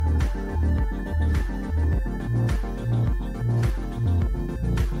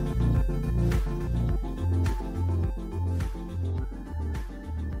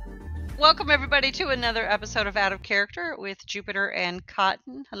welcome everybody to another episode of Out of Character with Jupiter and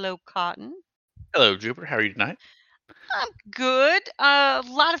Cotton. Hello, Cotton. Hello, Jupiter. How are you tonight? I'm good. A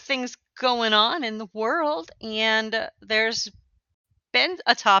lot of things going on in the world, and there's been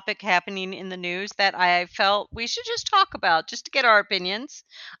a topic happening in the news that I felt we should just talk about, just to get our opinions.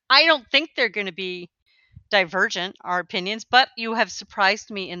 I don't think they're going to be divergent, our opinions, but you have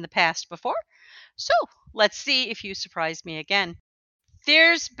surprised me in the past before. So let's see if you surprise me again.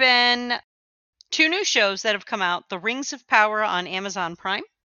 There's been 2 new shows that have come out, The Rings of Power on Amazon Prime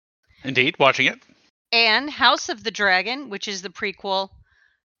Indeed, watching it. and House of the Dragon, which is the prequel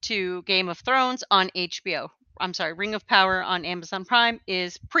to Game of Thrones on HBO. I'm sorry, Ring of Power on Amazon Prime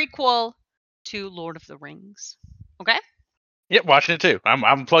is prequel to Lord of the Rings. Okay? Yep, watching it too.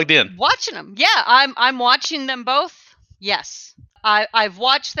 I'm plugged in. Watching them. Yeah, I'm watching them both. Yes. I've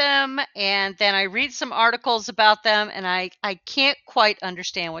watched them, and then I read some articles about them, and I can't quite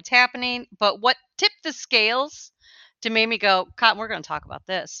understand what's happening. But what tipped the scales to make me go, Cotton, we're going to talk about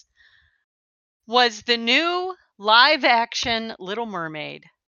this, was the new live-action Little Mermaid,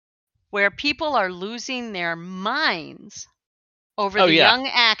 where people are losing their minds over the young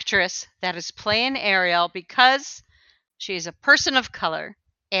actress that is playing Ariel because she is a person of color,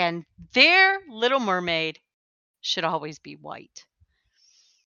 and their Little Mermaid should always be white.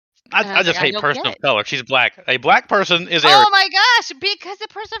 I just hate person of color. She's black. A black person is Ariel. Oh my gosh! Because they're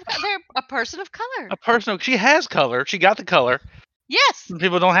a person of color. A person. She has color. She got the color. Yes. Some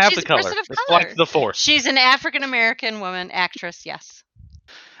people don't have She's the color. A person of it's color. like the Force. She's an African American woman actress. Yes.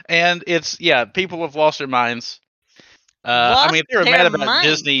 And it's people have lost their minds. I mean, if they were mad about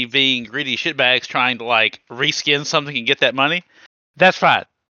Disney being greedy shitbags trying to reskin something and get that money, that's fine.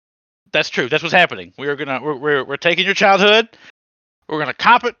 That's true. That's what's happening. We're taking your childhood. We're gonna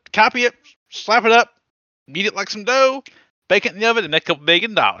copy it, slap it up, beat it like some dough, bake it in the oven, and make $2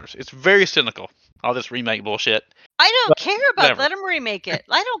 billion. It's very cynical. All this remake bullshit. I don't care about whatever. Let them remake it.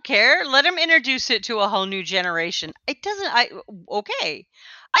 I don't care. Let them introduce it to a whole new generation. It doesn't. Okay.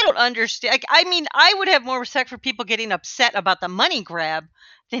 I don't understand. I mean, I would have more respect for people getting upset about the money grab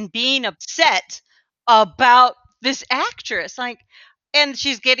than being upset about this actress. And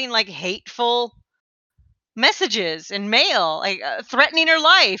she's getting hateful messages and mail, threatening her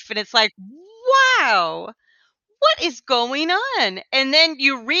life, and it's like, wow, what is going on? And then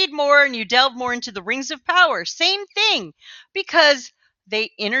you read more and you delve more into the Rings of Power. Same thing, because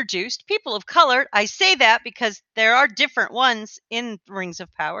they introduced people of color. I say that because there are different ones in Rings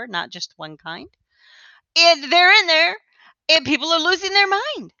of Power, not just one kind. And they're in there, and people are losing their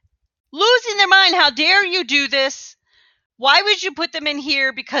mind. Losing their mind. How dare you do this? Why would you put them in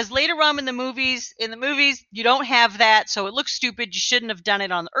here? Because later on in the movies, you don't have that, so it looks stupid. You shouldn't have done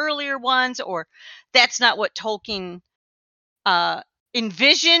it on the earlier ones, or that's not what Tolkien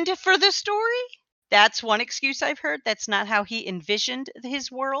envisioned for the story. That's one excuse I've heard. That's not how he envisioned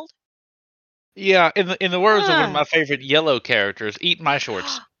his world. Yeah, in the words of one of my favorite yellow characters, eat my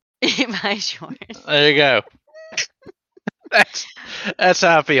shorts. Eat my shorts. There you go. That's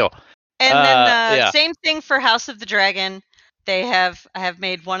how I feel. And then same thing for House of the Dragon. They have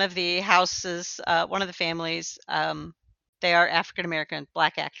made one of the houses, one of the families. They are African American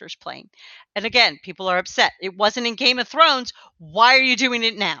black actors playing. And again, people are upset. It wasn't in Game of Thrones. Why are you doing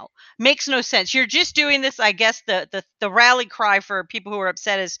it now? Makes no sense. You're just doing this. I guess the rally cry for people who are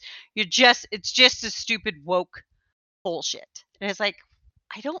upset is it's just a stupid woke bullshit. And it's like,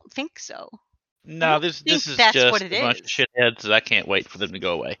 I don't think so. No, this is just a bunch of shitheads that I can't wait for them to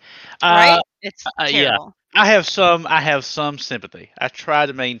go away. Right? It's terrible. Yeah. I have some sympathy. I try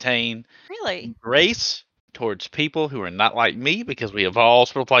to maintain grace towards people who are not like me, because we have all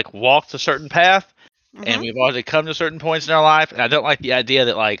sort of walked a certain path, and we've all come to certain points in our life. And I don't like the idea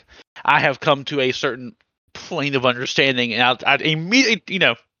that I have come to a certain plane of understanding, and I'd immediately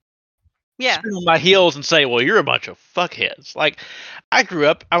spin on my heels and say, well, you're a bunch of fuckheads.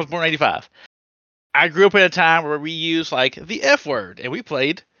 I was born in 85. I grew up in a time where we used the F word, and we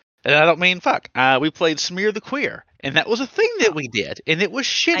played, and I don't mean fuck, we played Smear the Queer, and that was a thing that we did, and it was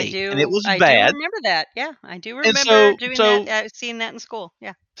shitty, and it was bad. I do remember that. Yeah, I do remember doing that, seeing that in school.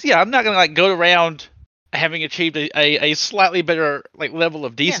 Yeah. So yeah, I'm not gonna go around having achieved a slightly better level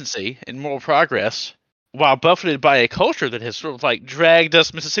of decency and moral progress while buffeted by a culture that has sort of dragged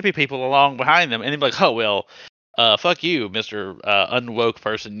us Mississippi people along behind them, and then be like, oh well, fuck you, Mr. Unwoke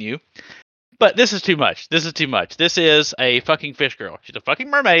person, you. But this is too much. This is a fucking fish girl. She's a fucking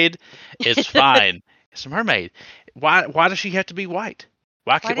mermaid. It's fine. It's a mermaid. Why does she have to be white?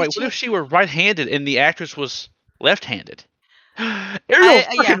 What if she were right-handed and the actress was left-handed? Ariel's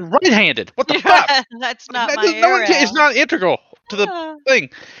fucking right-handed. What the fuck? That's not my era. It's not integral to the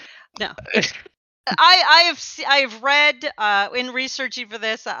thing. No. I have read in researching for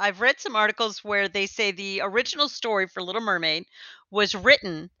this, I've read some articles where they say the original story for Little Mermaid was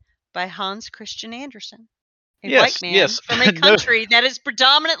written by Hans Christian Andersen, a white man from a country that is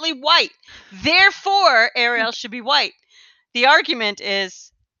predominantly white. Therefore, Ariel should be white. The argument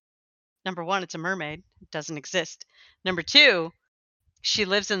is, number one, it's a mermaid. It doesn't exist. Number two, she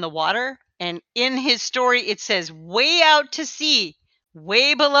lives in the water. And in his story, it says way out to sea,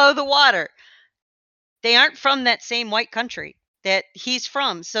 way below the water. They aren't from that same white country that he's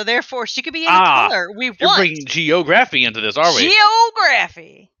from. So therefore, she could be any color we want. You're bringing geography into this, are we?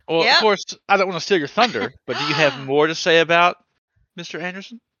 Geography. Well, of course, I don't want to steal your thunder, but do you have more to say about Mr.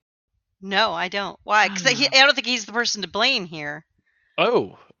 Andersen? No, I don't. Why? Because I don't think he's the person to blame here.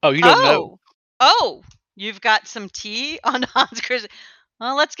 Oh, you don't know? Oh, you've got some tea on Hans Christian.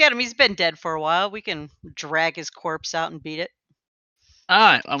 Well, let's get him. He's been dead for a while. We can drag his corpse out and beat it. All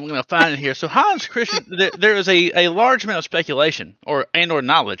right, I'm going to find it here. So Hans Christian, there is a large amount of speculation or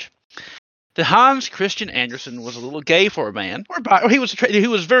knowledge that Hans Christian Andersen was a little gay for a man, or he was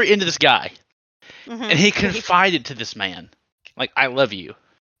very into this guy, and he confided to this man, like, I love you,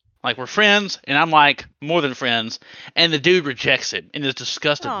 like, we're friends, and I'm like, more than friends, and the dude rejects it and is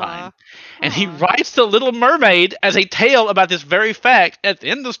disgusted by him, and he writes The Little Mermaid as a tale about this very fact. At the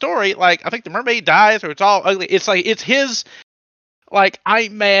end of the story, like, I think the mermaid dies, or it's all ugly. It's like, it's his, like,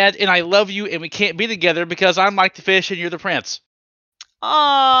 I'm mad and I love you and we can't be together because I'm like the fish and you're the prince.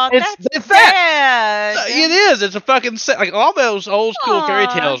 Oh, that's sad. It is. It's a fucking like all those old school fairy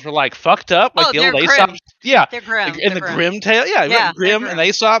tales were like fucked up, like the old Aesop. Yeah, they're grim. And the Grimm tale. Yeah, Grimm and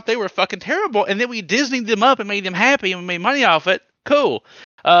Aesop, they were fucking terrible. And then we Disneyed them up and made them happy and we made money off it. Cool.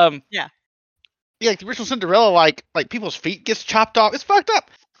 Yeah, like the original Cinderella, like people's feet gets chopped off. It's fucked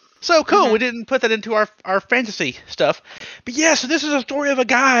up. So cool, we didn't put that into our fantasy stuff. But yeah, so this is a story of a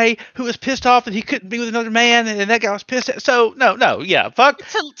guy who was pissed off that he couldn't be with another man, and that guy was pissed. So, fuck.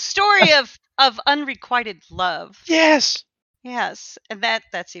 It's a story of unrequited love. Yes. Yes, and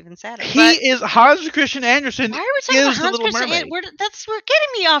that's even sadder. He is Hans Christian Andersen. Why are we talking about Hans Christian Andersen? We're getting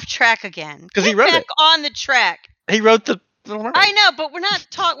me off track again. Because he wrote back on the track. He wrote the Little Mermaid. I know, but we're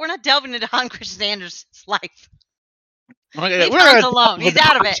not delving into Hans Christian Andersen's life. Okay, we're alone. He's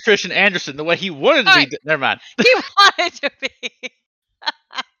out of it. Christian Andersen, the way he wanted to be. Never mind. He wanted to be.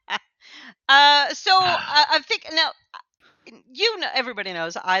 So I think now, everybody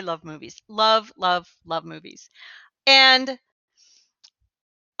knows I love movies. Love movies, and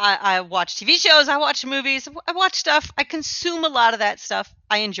I watch TV shows. I watch movies. I watch stuff. I consume a lot of that stuff.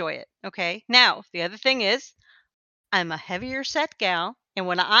 I enjoy it. Okay. Now the other thing is, I'm a heavier set gal, and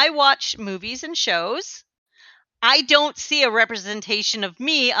when I watch movies and shows, I don't see a representation of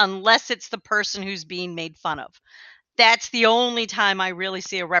me unless it's the person who's being made fun of. That's the only time I really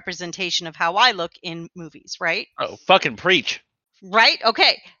see a representation of how I look in movies, right? Oh, fucking preach. Right?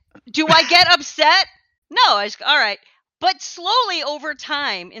 Okay. Do I get upset? No. All right. But slowly over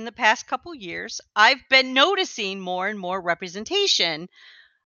time, in the past couple years, I've been noticing more and more representation,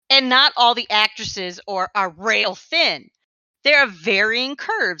 and not all the actresses are rail thin. There are varying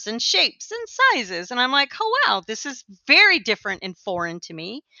curves and shapes and sizes. And I'm like, oh, wow, this is very different and foreign to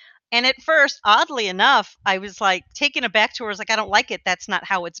me. And at first, oddly enough, I was like taken aback to where I was like, I don't like it. That's not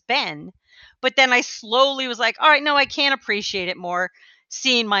how it's been. But then I slowly was like, all right, no, I can appreciate it more,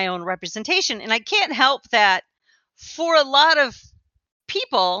 seeing my own representation. And I can't help that for a lot of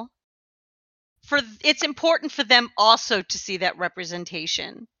people, it's important for them also to see that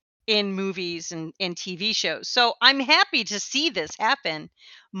representation in movies and TV shows. So I'm happy to see this happen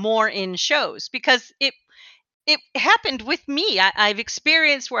more in shows, because it happened with me. I've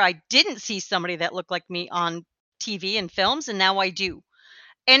experienced where I didn't see somebody that looked like me on TV and films, and now I do.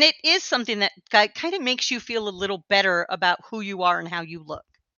 And it is something that kind of makes you feel a little better about who you are and how you look.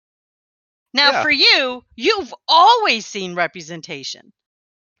 Now, for you, you've always seen representation.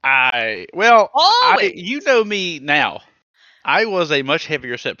 You know me now. I was a much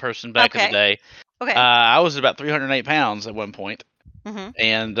heavier set person back in the day. Okay. I was about 308 pounds at one point.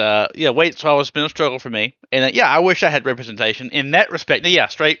 And weight's always been a struggle for me. And I wish I had representation in that respect. Now,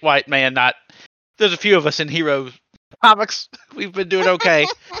 straight white man, not. There's a few of us in Hero Comics. We've been doing okay.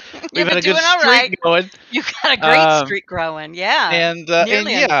 We've had a good streak going. You've got a great streak growing, yeah. And I'm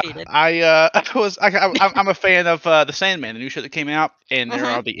a fan of the Sandman, the new show that came out, and there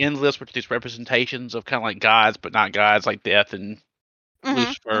are the Endless, which are these representations of kind of like gods, but not gods, like Death and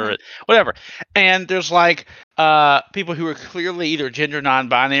Lucifer, whatever. And there's like people who are clearly either gender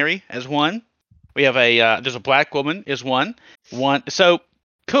non-binary as one. We have there's a black woman is one. So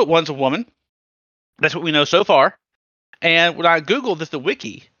cool, one's a woman. That's what we know so far. And when I Googled the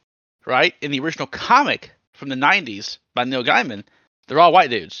wiki, right? In the original comic from the 90s by Neil Gaiman, they're all white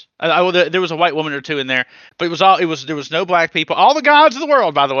dudes. There was a white woman or two in there, but there was no black people. All the gods of the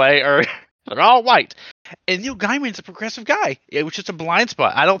world, by the way, they're all white. And Neil Gaiman's a progressive guy. It was just a blind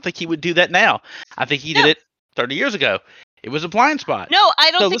spot. I don't think he would do that now. I think he did it 30 years ago. It was a blind spot. No,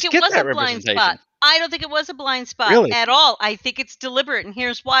 I don't think it was a blind spot. I don't think it was a blind spot at all. I think it's deliberate, and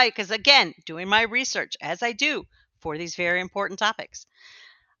here's why. Because again, doing my research, as I do for these very important topics,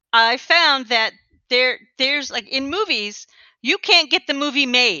 I found that there's like in movies, you can't get the movie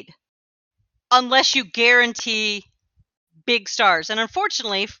made unless you guarantee big stars. And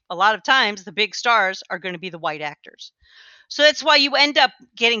unfortunately, a lot of times the big stars are going to be the white actors. So that's why you end up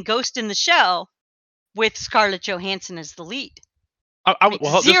getting Ghost in the Shell with Scarlett Johansson as the lead.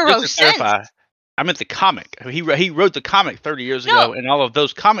 Zero sense. I meant the comic. He wrote the comic 30 years ago, and all of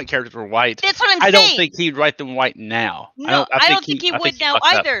those comic characters were white. That's what I'm saying. I don't think he'd write them white now. No, I don't think he would now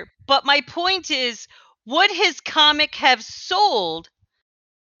either. But my point is, would his comic have sold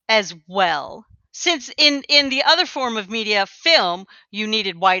as well? Since in the other form of media, film, you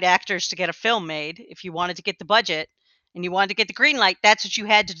needed white actors to get a film made. If you wanted to get the budget and you wanted to get the green light, that's what you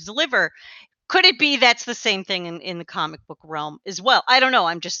had to deliver. Could it be that's the same thing in the comic book realm as well? I don't know.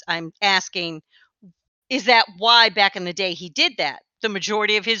 I'm asking, is that why back in the day he did that? The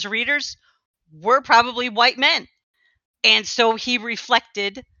majority of his readers were probably white men. And so he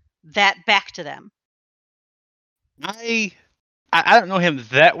reflected that back to them. I don't know him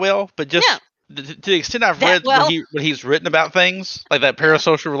that well, but just to the extent I've read when he's written about things, like that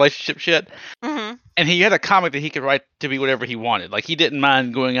parasocial relationship shit, and he had a comic that he could write to be whatever he wanted. Like, he didn't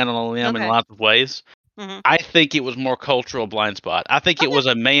mind going out on a limb in lots of ways. I think it was more cultural blind spot. I think it was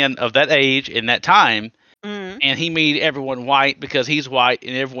a man of that age in that time, and he made everyone white because he's white,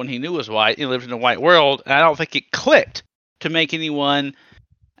 and everyone he knew was white. He lived in a white world, and I don't think it clicked to make anyone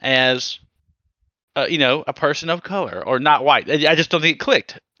as a person of color or not white. I just don't think it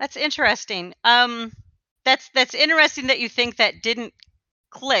clicked. That's interesting. That's interesting that you think that didn't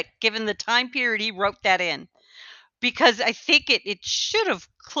click given the time period he wrote that in, because I think it should have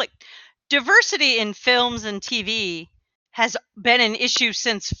clicked. Diversity in films and TV has been an issue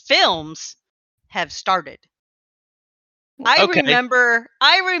since films have started. I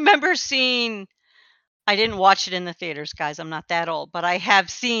remember seeing, I didn't watch it in the theaters, guys. I'm not that old, but I have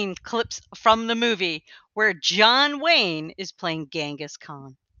seen clips from the movie where John Wayne is playing Genghis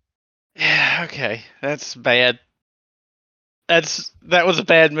Khan. Yeah, okay. That's bad. That was a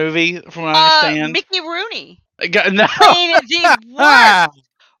bad movie, from what I understand. Mickey Rooney. No. Playing the worst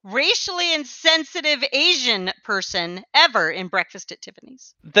racially insensitive Asian person ever in Breakfast at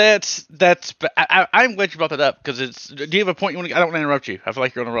Tiffany's. I'm glad you brought that up, because do you have a point you want to? I don't want to interrupt you. I feel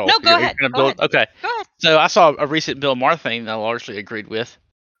like you're on a roll. No, go ahead. Okay. Go ahead. So I saw a recent Bill Maher thing that I largely agreed with.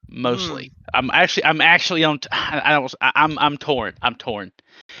 Mostly. I'm torn.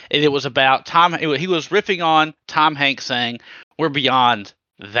 And it was about he was riffing on Tom Hanks saying, "We're beyond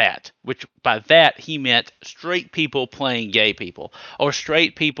that," which by that he meant straight people playing gay people, or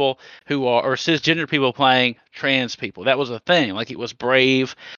straight people or cisgender people playing trans people. That was a thing. Like, it was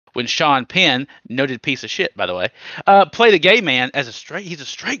brave when Sean Penn, noted piece of shit, by the way, played a gay man as he's a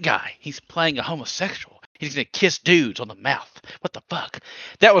straight guy. He's playing a homosexual. He's gonna kiss dudes on the mouth. What the fuck?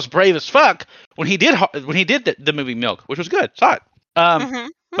 That was brave as fuck when he did the movie Milk, which was good. Saw it.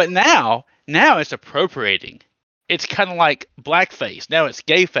 But now it's appropriating. It's kind of like blackface. Now it's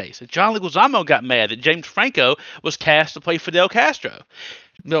gayface. John Leguizamo got mad that James Franco was cast to play Fidel Castro.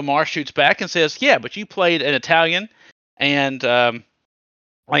 Bill Maher shoots back and says, "Yeah, but you played an Italian and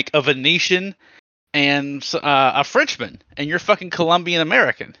like a Venetian and a Frenchman, and you're fucking Colombian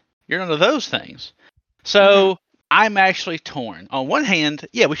American. You're none of those things." So I'm actually torn. On one hand,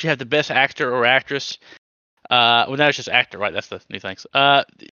 yeah, we should have the best actor or actress. Well, now it's just actor, right? That's the new things.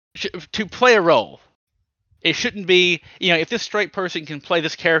 To play a role. It shouldn't be, if this straight person can play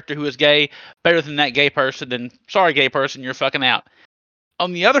this character who is gay better than that gay person, then sorry, gay person, you're fucking out.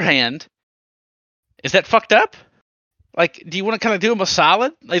 On the other hand, is that fucked up? Like, do you want to kind of do them a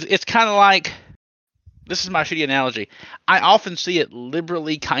solid? It's kind of like, this is my shitty analogy. I often see it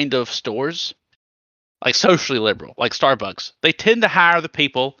liberally kind of stores, like socially liberal, like Starbucks. They tend to hire the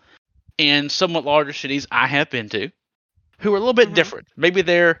people in somewhat larger cities I have been to who are a little bit different. Maybe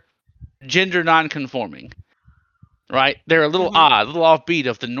they're gender non-conforming. Right? They're a little odd, a little offbeat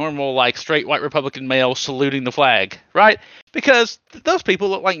of the normal, like, straight white Republican male saluting the flag, right? Because those people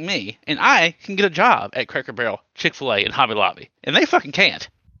look like me, and I can get a job at Cracker Barrel, Chick-fil-A, and Hobby Lobby, and they fucking can't.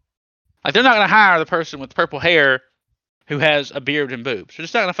 Like, they're not going to hire the person with purple hair who has a beard and boobs. They're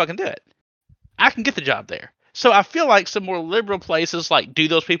just not going to fucking do it. I can get the job there. So I feel like some more liberal places like do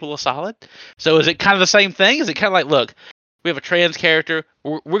those people a solid. So is it kind of the same thing? Is it kind of like, look, we have a trans character.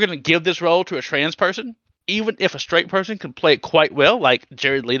 We're going to give this role to a trans person, even if a straight person can play it quite well, like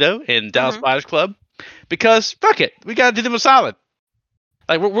Jared Leto in Dallas Buyers Club, because fuck it, we got to do them a solid.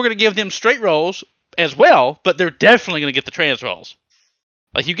 Like we're going to give them straight roles as well, but they're definitely going to get the trans roles.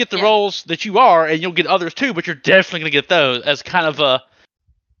 Like you get the roles that you are, and you'll get others too, but you're definitely going to get those as kind of a,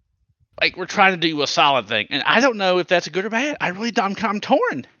 like we're trying to do a solid thing. And I don't know if that's good or bad. I really don't. I'm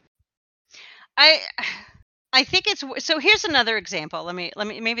torn. I think it's so. Here's another example. Let me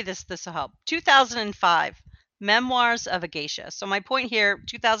maybe this will help. 2005, Memoirs of a Geisha. So my point here,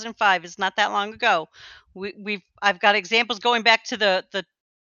 2005 is not that long ago. I've got examples going back to the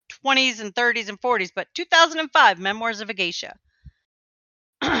 20s and 30s and 40s, but 2005, Memoirs of a Geisha.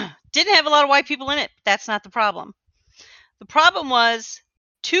 Didn't have a lot of white people in it. That's not the problem. The problem was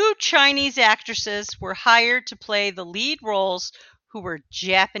 2 Chinese actresses were hired to play the lead roles who were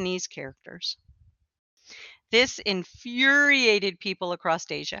Japanese characters. This infuriated people across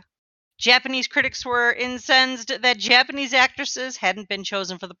Asia. Japanese critics were incensed that Japanese actresses hadn't been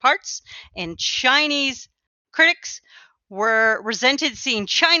chosen for the parts, and Chinese critics were resented seeing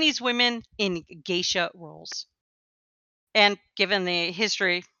Chinese women in geisha roles. And given the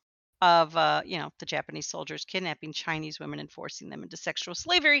history of the Japanese soldiers kidnapping Chinese women and forcing them into sexual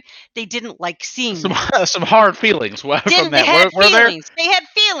slavery, they didn't like seeing some hard feelings from that. They had feelings. They had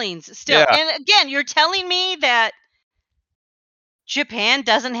feelings still. Yeah. And again, you're telling me that Japan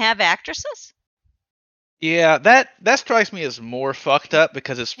doesn't have actresses? Yeah, that strikes me as more fucked up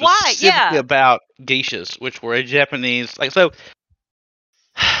because it's specifically about geishas, which were a Japanese so.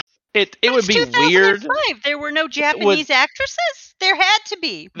 It would be weird. There were no Japanese actresses. There had to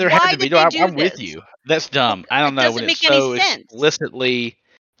be. There had to be. No, I'm with you. That's dumb. I don't know when it's so explicitly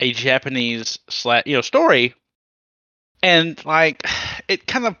a Japanese story, and like it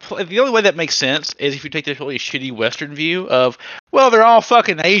kind of the only way that makes sense is if you take this really shitty Western view of, well, they're all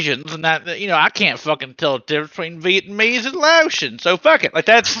fucking Asians, and that I can't fucking tell the difference between Vietnamese and Laotian, so fuck it. Like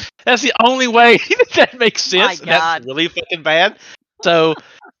that's the only way that makes sense. And that's really fucking bad. So.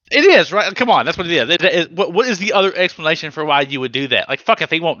 It is, right? Come on, that's what it is. What is the other explanation for why you would do that? Like, fuck it,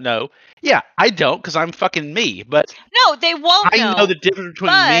 they won't know. Yeah, I don't, because I'm fucking me. But no, they won't know. I know the difference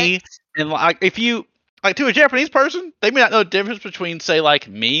between me and, like, if you, like, to a Japanese person, they may not know the difference between, say, like,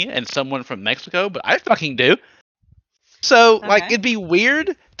 me and someone from Mexico, but I fucking do. So, like, it'd be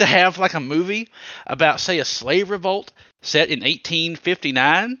weird to have, like, a movie about, say, a slave revolt set in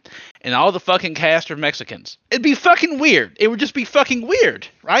 1859, and all the fucking cast are Mexicans. It'd be fucking weird. It would just be fucking weird,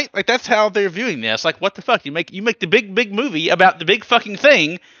 right? Like, that's how they're viewing this. Like, what the fuck? You make the big movie about the big fucking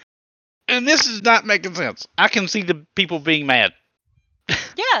thing, and this is not making sense. I can see the people being mad.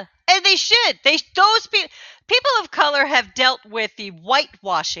 Yeah, and they should. Those people of color have dealt with the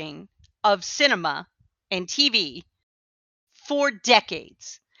whitewashing of cinema and TV for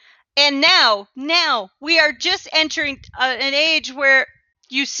decades. And now we are just entering an age where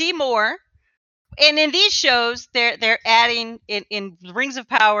you see more. And in these shows, they're adding in Rings of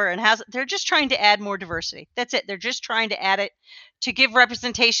Power and they're just trying to add more diversity. That's it. They're just trying to add it to give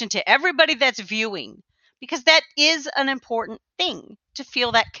representation to everybody that's viewing, because that is an important thing, to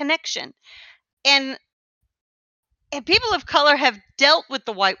feel that connection. And people of color have dealt with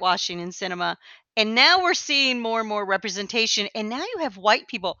the whitewashing in cinema. And now we're seeing more and more representation. And now you have white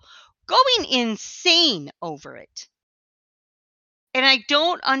people going insane over it. And I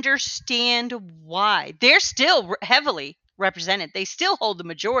don't understand why. They're still heavily represented. They still hold the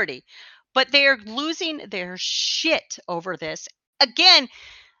majority. But they're losing their shit over this. Again,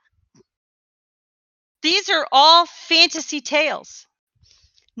 these are all fantasy tales.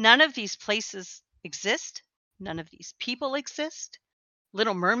 None of these places exist. None of these people exist.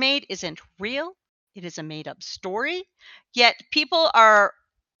 Little Mermaid isn't real. It is a made-up story. Yet people are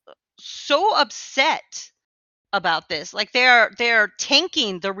so upset about this. Like they're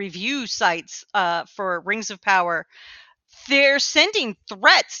tanking the review sites for Rings of Power. They're sending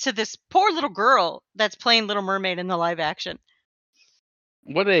threats to this poor little girl that's playing Little Mermaid in the live action.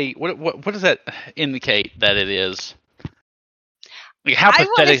 What does that indicate that it is? Like how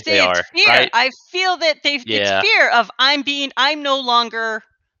pathetic they are, right? I feel that it's fear of I'm no longer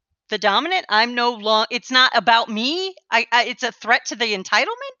the dominant. It's not about me. It's a threat to the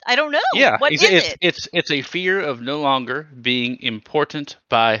entitlement. I don't know. Yeah, what is it? It's a fear of no longer being important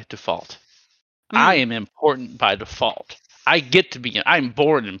by default. I am important by default. I'm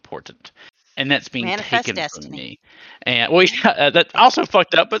born important, and that's being taken from me. And that's also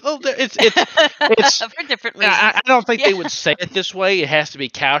fucked up. But it's for different reasons. I don't think they would say it this way. It has to be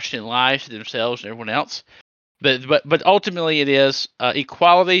couched in lies to themselves and everyone else. But ultimately, it is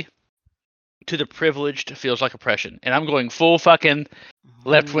equality to the privileged feels like oppression, and I'm going full fucking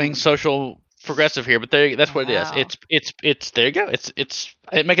left wing social progressive here, but that's what it is. It's there you go. I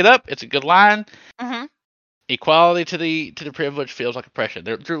didn't make it up. It's a good line. Mm-hmm. Equality to the privileged feels like oppression.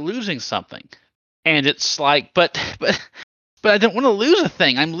 They're losing something, and it's like, but I don't want to lose a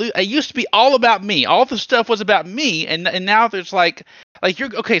thing. I used to be all about me. All the stuff was about me, and now there's like you're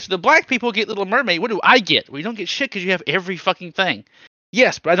okay. So the black people get Little Mermaid. What do I get? Well, you don't get shit because you have every fucking thing.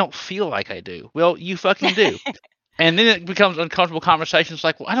 Yes, but I don't feel like I do. Well, you fucking do. And then it becomes uncomfortable conversations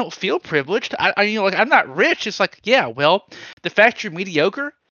like, well, I don't feel privileged. Like I'm not rich. It's like, yeah, well, the fact you're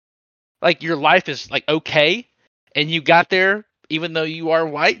mediocre, like your life is like okay, and you got there even though you are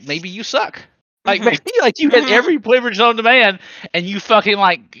white, maybe you suck. Like maybe like you had every privilege known to man, and you fucking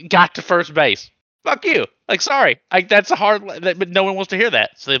like got to first base. Fuck you. Like sorry, like that's a hard. But no one wants to hear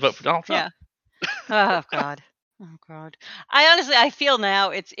that, so they vote for Donald Trump. Yeah. Oh God. Oh God. I feel now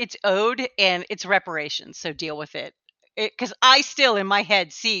it's owed and it's reparations. So deal with it. Because I still in my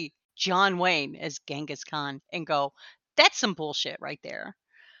head see John Wayne as Genghis Khan and go, that's some bullshit right there.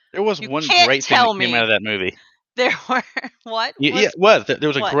 There was one great thing that came out of that movie. There were what? Yeah, it was. There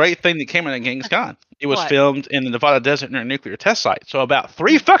was a great thing that came out of Genghis Khan. It was filmed in the Nevada desert near a nuclear test site. So about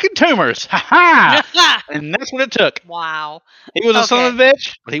 3 fucking tumors. Ha ha! And that's what it took. Wow. He was a son of a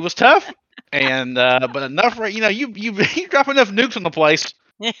bitch, but he was tough. And but enough, you drop enough nukes on the place.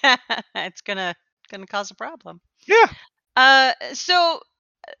 Yeah, it's gonna cause a problem. Yeah. So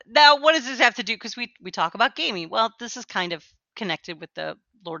now what does this have to do? Because we talk about gaming. Well, this is kind of connected with the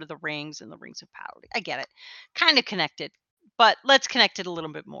Lord of the Rings and the Rings of Power. I get it. Kind of connected. But let's connect it a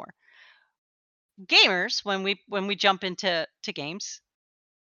little bit more. Gamers, when we jump into games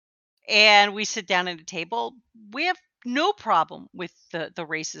and we sit down at a table, we have no problem with the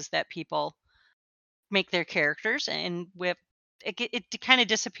races that people make their characters, and it kind of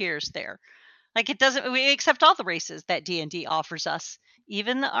disappears there. Like it doesn't. We accept all the races that D&D offers us,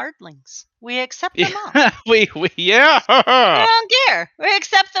 even the Ardlings. We accept them all. we We don't care. We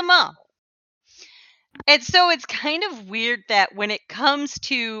accept them all. And so it's kind of weird that when it comes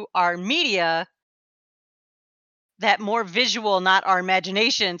to our media, that more visual, not our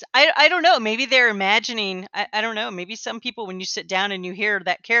imaginations. I don't know. Maybe they're imagining. I don't know. Maybe some people, when you sit down and you hear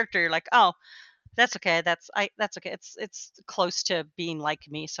that character, you're like, oh, that's okay. That's okay. It's close to being like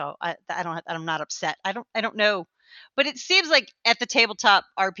me, so I'm not upset. I don't know, but it seems like at the tabletop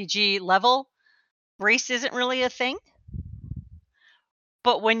RPG level, race isn't really a thing.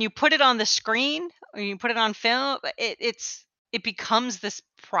 But when you put it on the screen or you put it on film, it becomes this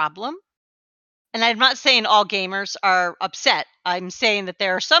problem. And I'm not saying all gamers are upset. I'm saying that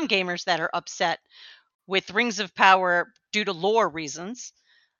there are some gamers that are upset with Rings of Power due to lore reasons,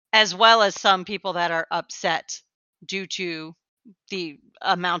 as well as some people that are upset due to the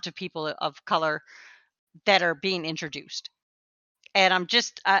amount of people of color that are being introduced. And I'm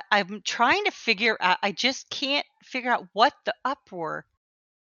trying to figure out, I just can't figure out what the uproar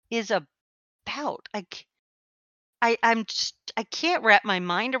is about. I can't wrap my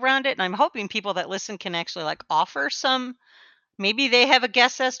mind around it, and I'm hoping people that listen can actually like offer some. Maybe they have a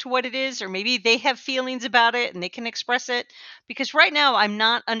guess as to what it is, or maybe they have feelings about it and they can express it. Because right now I'm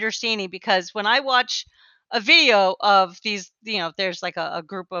not understanding, because when I watch a video of these, there's like a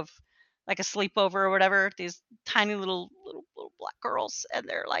group of like a sleepover or whatever, these tiny little black girls, and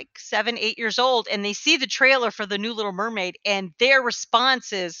they're like 7, 8 years old, and they see the trailer for the new Little Mermaid, and their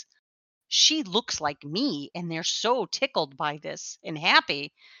response is, she looks like me, and they're so tickled by this and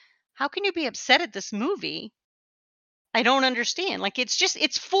happy. How can you be upset at this movie? I don't understand. Like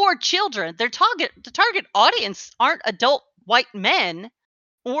it's for children. The target audience aren't adult white men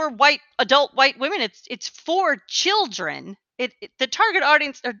or adult white women. It's for children. The target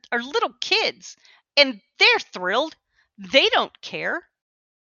audience are little kids, and they're thrilled. They don't care.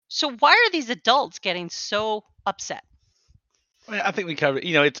 So why are these adults getting so upset? I think we covered.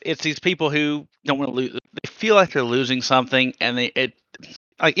 It's these people who don't want to lose. They feel like they're losing something, and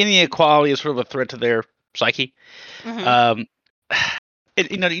like any equality is sort of a threat to their psyche. Mm-hmm.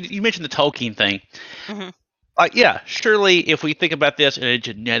 You mentioned the Tolkien thing. Mm-hmm. Like, yeah, surely if we think about this in a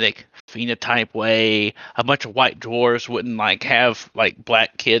genetic phenotype way, a bunch of white dwarves wouldn't like have like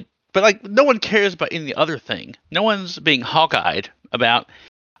black kid. But like, no one cares about any other thing. No one's being hawk-eyed about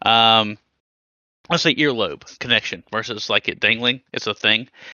let's say earlobe connection versus like it dangling. It's a thing.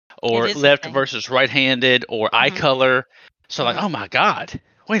 Or left versus right-handed, or eye color. So like, oh my God,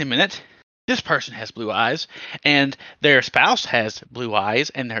 wait a minute. This person has blue eyes, and their spouse has blue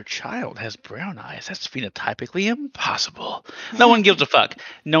eyes, and their child has brown eyes. That's phenotypically impossible. No one gives a fuck.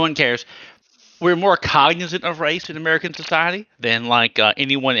 No one cares. we're more cognizant of race in American society than like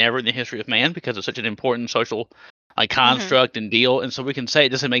anyone ever in the history of man, because it's such an important social like construct and deal, and so we can say it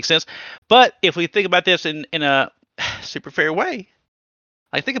doesn't make sense. But if we think about this in a super fair way,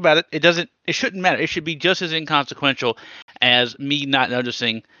 like think about it, it shouldn't matter. It should be just as inconsequential as me not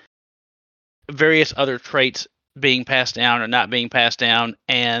noticing various other traits being passed down or not being passed down,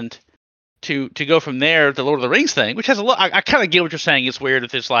 and to go from there, the Lord of the Rings thing, which has a lot. I kind of get what you're saying. It's weird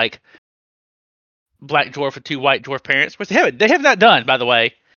if it's like black dwarf with two white dwarf parents, which they have not done, by the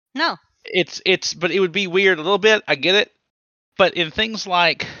way. No. But it would be weird a little bit. I get it, but in things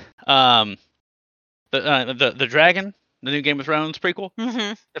like the dragon, the new Game of Thrones prequel,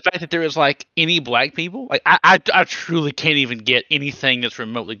 the fact that there is like any black people, like I truly can't even get anything that's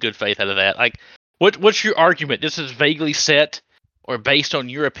remotely good faith out of that. Like, what's your argument? This is vaguely set or based on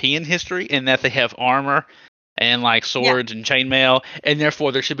European history, in that they have armor and like swords and chainmail, and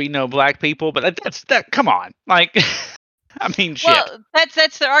therefore there should be no black people. But that. Come on, like, I mean, shit. Well,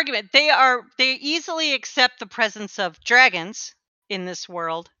 that's their argument. They easily accept the presence of dragons in this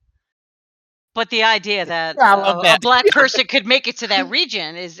world, but the idea that a black person could make it to that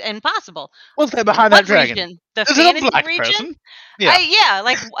region is impossible. What's that behind that dragon? Region? The fantasy region? Person? Yeah.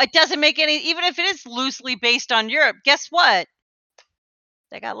 Like, it doesn't make any. Even if it is loosely based on Europe, guess what?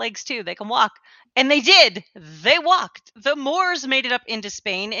 They got legs too. They can walk. And they did. They walked. The Moors made it up into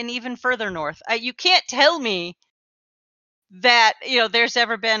Spain and even further north. You can't tell me that, there's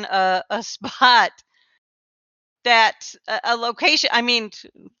ever been a spot that a location. I mean,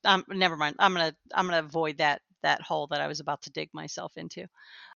 never mind. I'm gonna avoid that hole that I was about to dig myself into.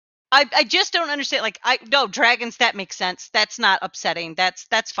 I just don't understand. Like, no dragons. That makes sense. That's not upsetting.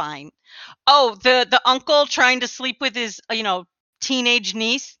 That's fine. Oh, the uncle trying to sleep with his teenage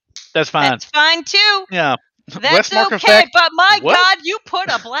niece. That's fine. That's fine too. Yeah. That's okay. Effect. But my God, you put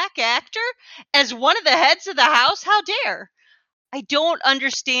a black actor as one of the heads of the house? How dare? I don't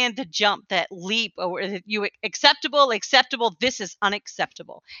understand the jump, that leap. Or you acceptable. This is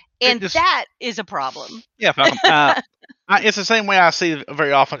unacceptable, and that is a problem. Yeah, it's the same way I see it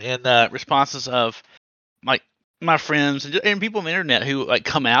very often in responses of like my friends and people on the internet who like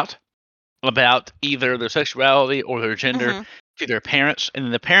come out about either their sexuality or their gender to their parents, and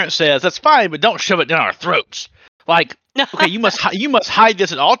then the parent says, "That's fine, but don't shove it down our throats." Like, okay, you must hide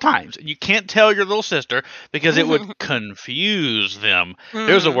this at all times. You can't tell your little sister because it would confuse them.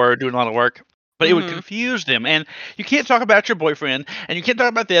 There's a word doing a lot of work, but it would confuse them. And you can't talk about your boyfriend, and you can't talk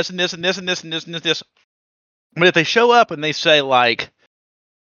about this and this and this and this and this and this. But if they show up and they say like,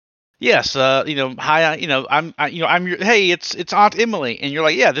 "Yes, hi, I'm your, hey, it's Aunt Emily," and you're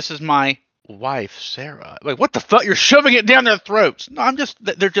like, "Yeah, this is my wife, Sarah." Like, what the fuck? You're shoving it down their throats. No,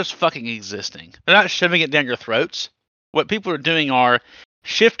 they're just fucking existing. They're not shoving it down your throats. What people are doing are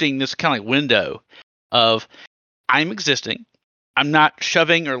shifting this kind of like window of, I'm existing. I'm not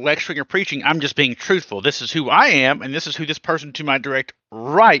shoving or lecturing or preaching. I'm just being truthful. This is who I am, and this is who this person to my direct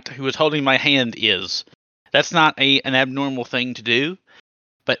right who is holding my hand is. That's not an abnormal thing to do,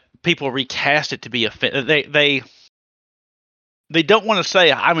 but people recast it to be they don't want to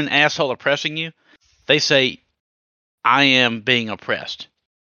say, "I'm an asshole oppressing you." They say, "I am being oppressed."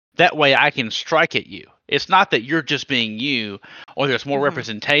 That way I can strike at you. It's not that you're just being you or there's more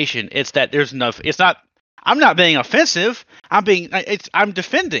representation. It's that there's enough. It's not, I'm not being offensive. I'm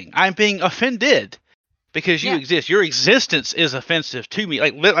defending. I'm being offended because you exist. Your existence is offensive to me.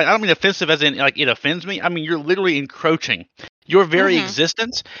 Like, I don't mean offensive as in like it offends me. I mean, you're literally encroaching. Your very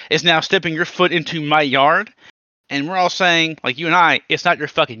existence is now stepping your foot into my yard. And we're all saying, like you and I, it's not your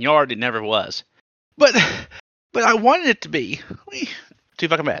fucking yard. It never was. But I wanted it to be. Too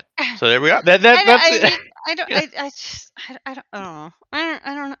fucking bad. So there we go. That's it. I don't know.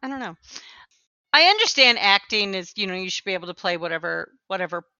 I don't know. I understand acting is, you should be able to play whatever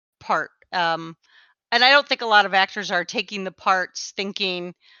part. And I don't think a lot of actors are taking the parts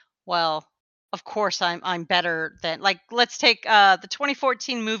thinking, well, of course I'm better than, like, let's take the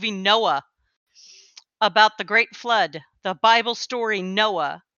 2014 movie Noah, about the Great Flood, the Bible story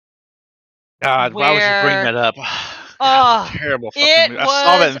Noah. God, why would you bring that up? Oh, terrible fucking movie. I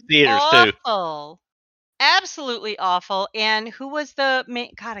saw that in theaters awful. Too. Absolutely awful. And who was the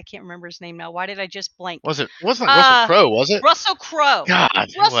main? God, I can't remember his name now. Why did I just blank? Wasn't Russell Crowe, was it? Russell Crowe. God,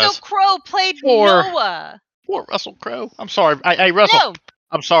 Russell Crowe played Noah. Poor Russell Crowe. I'm sorry. Hey, Russell. No.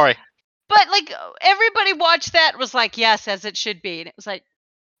 I'm sorry. But like, everybody watched that, was like, yes, as it should be. And it was like,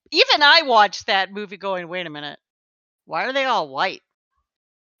 even I watched that movie going, wait a minute, why are they all white?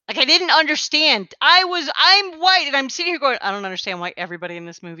 Like, I didn't understand. I'm white, and I'm sitting here going, I don't understand why everybody in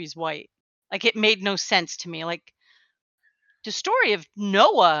this movie is white. Like, it made no sense to me. Like, the story of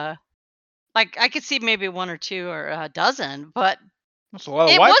Noah Like, I could see maybe 1 or 2 or a dozen, but that's a lot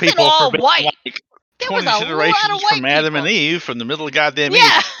of it white wasn't people for all being white. like There was 20 a lot of generations from white Adam and people. Eve from the middle of goddamn Eve.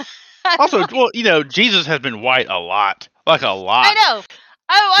 Yeah. Also, well, Jesus has been white a lot, like a lot. I know.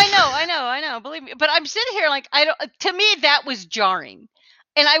 Oh, I know. Believe me. But I'm sitting here like, I don't. To me, that was jarring,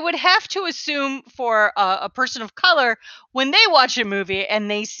 and I would have to assume for a person of color when they watch a movie and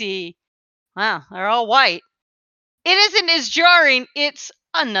they see, wow, they're all white. It isn't as jarring. It's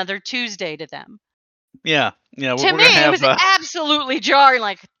another Tuesday to them. Yeah. To we're me, gonna have, it was absolutely jarring.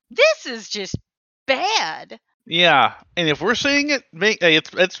 Like, this is just bad. yeah, and if we're seeing it,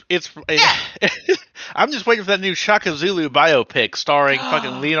 it's. Yeah. I'm just waiting for that new Shaka Zulu biopic starring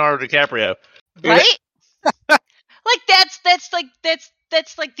fucking Leonardo DiCaprio. Right? Like that's like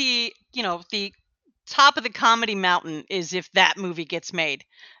the the top of the comedy mountain is if that movie gets made.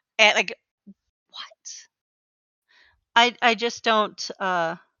 And like, what? I just don't.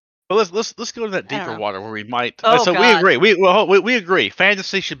 Well, let's go to that deeper know. water where we might. Oh So we God, agree. We agree.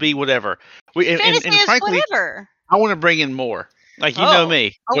 Fantasy should be whatever. fantasy And is frankly, whatever. I want to bring in more. Like, you know Oh,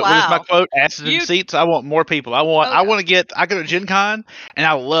 me. oh What is my wow. quote? Asses in seats. I want more people. I Oh yeah, want to get. I go to Gen Con and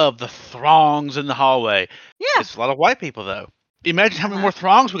I love the throngs in the hallway. yeah. It's a lot of white people though. Imagine how many more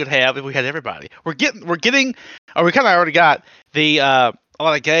throngs we could have if we had everybody. We're getting. Or we kind of already got the a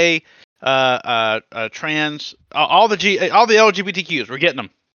lot of gay, trans, all the LGBTQs. We're getting them.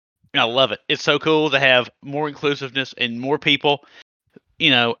 And I love it. It's so cool to have more inclusiveness and more people.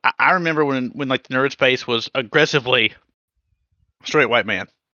 I remember when like the nerd space was aggressively straight white man,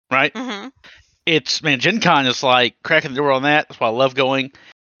 right? Mm-hmm. It's, man, Gen Con is like cracking the door on that. That's why I love going.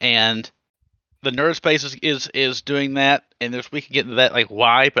 And the nerd space is doing that. And we can get into that, like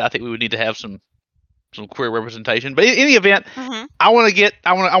why, but I think we would need to have some queer representation. But in any event, Mm-hmm. I want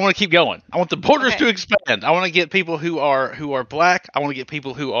to keep going. I want the borders to expand. I want to get people who are black. I want to get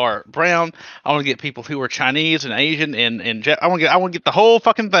people who are brown. I want to get people who are Chinese and Asian and I want to get the whole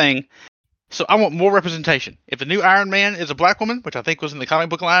fucking thing. So I want more representation. If the new Iron Man is a black woman, which I think was in the comic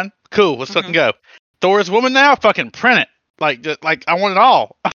book line, cool. Let's fucking go. Thor is a woman now. Fucking print it. Like I want it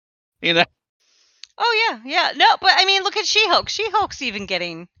all. Oh yeah. No, but I mean, look at She-Hulk. She-Hulk's even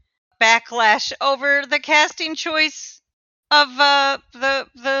getting backlash over the casting choice of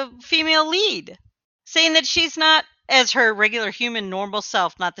the female lead, saying that she's not as her regular human normal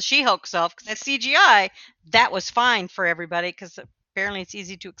self, not the She-Hulk self. Because that's CGI. That was fine for everybody because apparently it's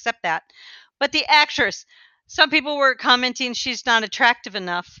easy to accept that. But the actress, some people were commenting she's not attractive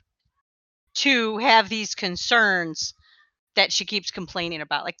enough to have these concerns that she keeps complaining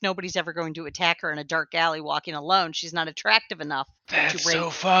about. Like, nobody's ever going to attack her in a dark alley walking alone. She's not attractive enough. That's so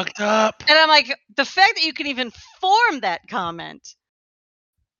fucked up. And I'm like, the fact that you can even form that comment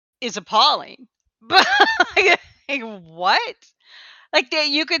is appalling. But like, what? Like,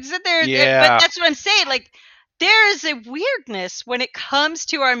 you could sit there. Yeah. But that's what I'm saying. Like, there is a weirdness when it comes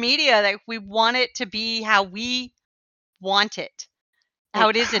to our media that we want it to be how we want it. How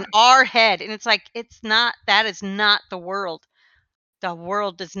it is in our head. And it's like, it's not, that is not the world. The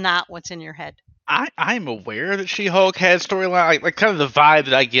world is not what's in your head. I'm aware that She-Hulk had storyline, like kind of the vibe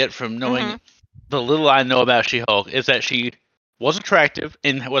that I get from knowing the little I know about She-Hulk is that she was attractive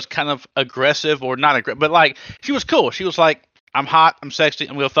and was kind of aggressive, or not aggressive, but like she was cool. She was like, I'm hot, I'm sexy,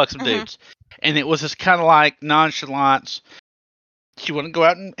 I'm gonna fuck some dudes. And it was this kind of like nonchalance. She wouldn't go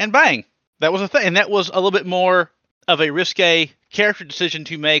out and bang. That was a thing. And that was a little bit more of a risque character decision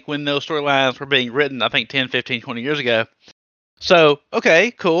to make when those storylines were being written, I think 10, 15, 20 years ago. So, okay,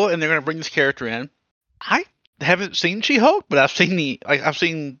 cool, and they're gonna bring this character in. I haven't seen She-Hulk, but I've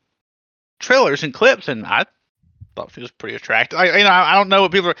seen trailers and clips, and I thought she was pretty attractive. I don't know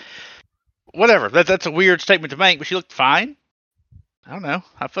what people are. Whatever. That's a weird statement to make, but she looked fine. I don't know.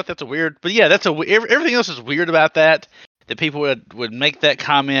 I thought that's a weird, but yeah, everything else is weird about that. That people would make that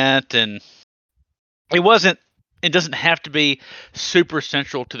comment, and it wasn't. It doesn't have to be super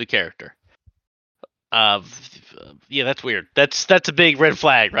central to the character. Yeah, that's weird. That's a big red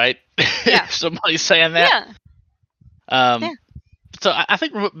flag, right? Yeah. Somebody's saying that. Yeah. Yeah. So I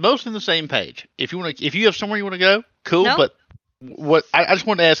think we're most on the same page. If you have somewhere you want to go, cool. No? But what I just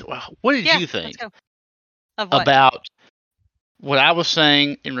wanted to ask, what did you think about what I was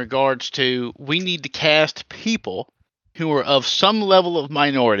saying in regards to we need to cast people who are of some level of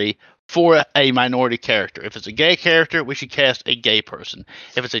minority for a minority character. If it's a gay character, we should cast a gay person.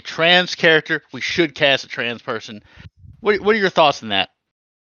 If it's a trans character, we should cast a trans person. What are your thoughts on that?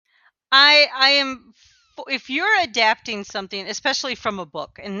 I am. If you're adapting something, especially from a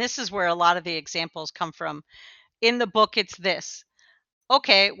book, and this is where a lot of the examples come from, in the book it's this.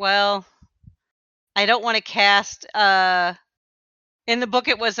 Okay, well, I don't want to cast and In the book,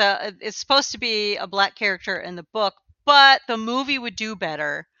 it's supposed to be a black character in the book, but the movie would do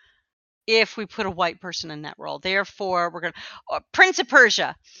better if we put a white person in that role. Therefore, we're going to Prince of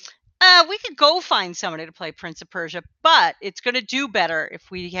Persia. We could go find somebody to play Prince of Persia, but it's going to do better if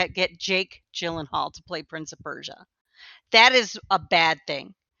we get Jake Gyllenhaal to play Prince of Persia. That is a bad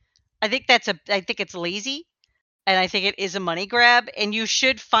thing. I think it's lazy, and I think it is a money grab, and you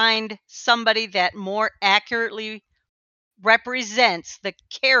should find somebody that more accurately represents the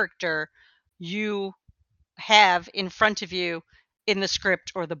character you have in front of you in the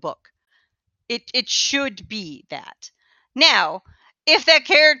script or the book. It should be that. Now, if that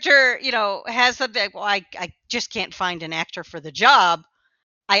character, has something, well, I just can't find an actor for the job.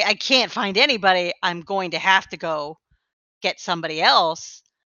 I can't find anybody. I'm going to have to go get somebody else.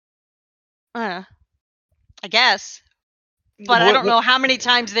 I guess. But I don't know how many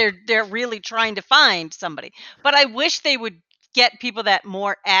times they're really trying to find somebody. But I wish they would get people that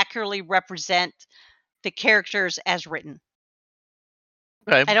more accurately represent the characters as written.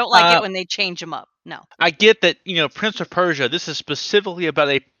 Okay. I don't like it when they change them up. No. I get that, Prince of Persia, this is specifically about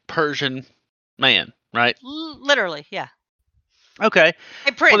a Persian man, right? Literally, yeah. Okay.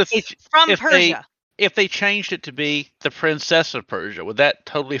 A prince from Persia. If they changed it to be the Princess of Persia, would that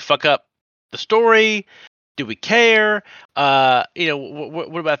totally fuck up the story? Do we care?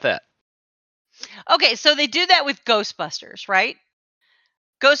 What about that? Okay, so they do that with Ghostbusters, right?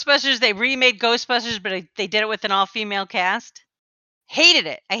 Ghostbusters, they remade Ghostbusters, but they did it with an all-female cast. Hated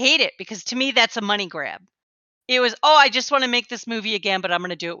it. I hate it because to me that's a money grab. It was, I just want to make this movie again, but I'm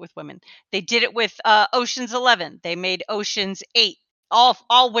going to do it with women. They did it with Ocean's 11. They made Ocean's 8,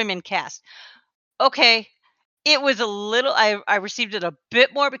 all women cast. Okay, it was a little, I received it a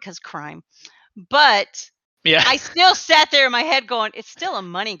bit more because crime, but yeah, I still sat there in my head going, it's still a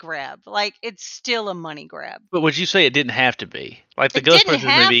money grab. Like, it's still a money grab. But would you say it didn't have to be? Like the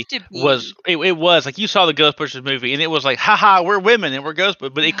Ghostbusters movie was, it was like you saw the Ghostbusters movie and it was like, haha, we're women and we're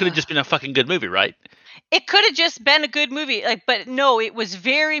Ghostbusters, but it could have just been a fucking good movie, right? It could have just been a good movie, but no, it was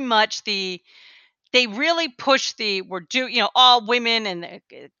very much they really pushed all women and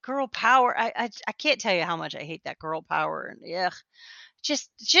the girl power. I can't tell you how much I hate that girl power and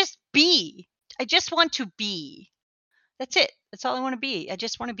just be. I just want to be. That's it. That's all I want to be. I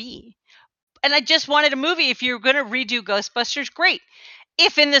just want to be. And I just wanted a movie. If you're going to redo Ghostbusters, great.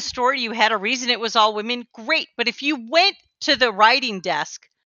 If in the story you had a reason it was all women, great. But if you went to the writing desk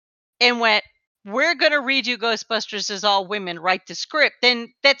and went, we're going to redo Ghostbusters as all women, write the script,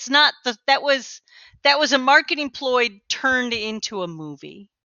 then that's not that was a marketing ploy turned into a movie.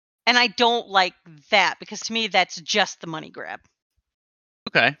 And I don't like that because to me that's just the money grab.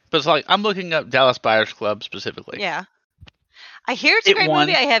 Okay, but it's like I'm looking up Dallas Buyers Club specifically. Yeah, I hear it's a great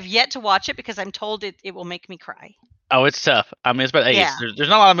movie. I have yet to watch it because I'm told it will make me cry. Oh, it's tough. I mean, it's about A's. Yeah. There's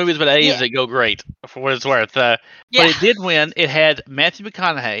not a lot of movies about A's that go great for what it's worth. But it did win. It had Matthew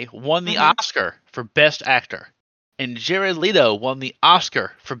McConaughey won the Oscar for Best Actor, and Jared Leto won the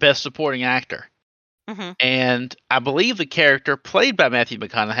Oscar for Best Supporting Actor. And I believe the character played by Matthew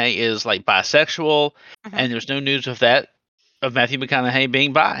McConaughey is like bisexual, and there's no news of Matthew McConaughey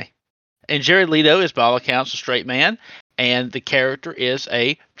being bi. And Jared Leto is, by all accounts, a straight man, and the character is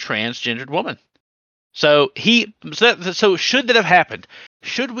a transgendered woman. So should that have happened?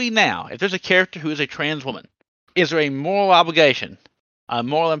 Should we now, if there's a character who is a trans woman, is there a moral obligation, a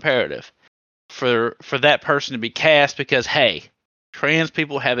moral imperative for that person to be cast because, hey, trans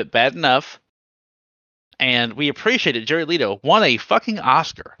people have it bad enough, and we appreciate it. Jared Leto won a fucking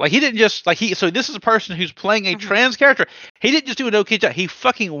Oscar. Like, he didn't just, so this is a person who's playing a trans character. He didn't just do an okay job. He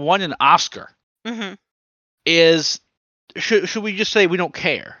fucking won an Oscar. Should we just say we don't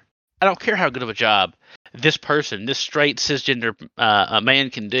care? I don't care how good of a job this person, this straight cisgender man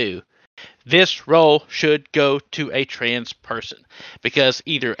can do. This role should go to a trans person because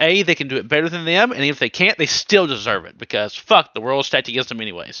either A, they can do it better than them, and if they can't, they still deserve it because fuck, the world's stacked against them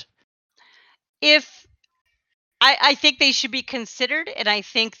anyways. I think they should be considered, and I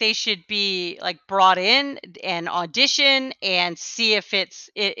think they should be like brought in and audition and see if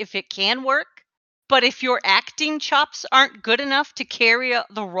it can work. But if your acting chops aren't good enough to carry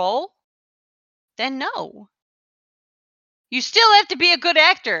the role, then no. You still have to be a good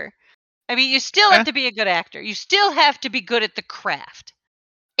actor. I mean, you still have to be a good actor. You still have to be good at the craft.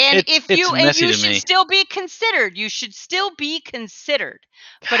 And you should still be considered. You should still be considered.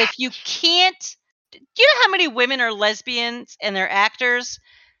 But if you can't, do you know how many women are lesbians and they're actors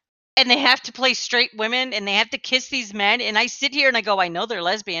and they have to play straight women and they have to kiss these men? And I sit here and I go, I know they're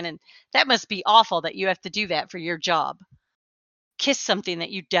lesbian, and that must be awful that you have to do that for your job. Kiss something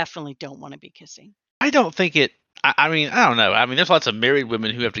that you definitely don't want to be kissing. I don't think it I mean, I don't know. I mean, there's lots of married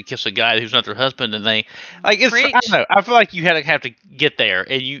women who have to kiss a guy who's not their husband, and they like it's. I don't know. I feel like you have to get there,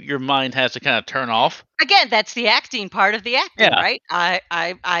 and your mind has to kind of turn off. Again, that's the acting part of the acting, right?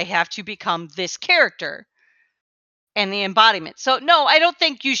 I have to become this character and the embodiment. So no, I don't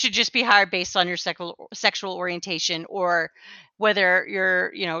think you should just be hired based on your sexual orientation or whether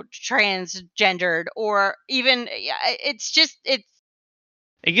you're, transgendered or even it's just it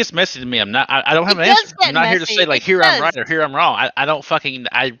gets messy to me. I don't have an answer. I'm not here to say like here I'm right or here I'm wrong.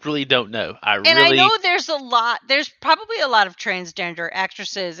 I really don't know. I know there's probably a lot of transgender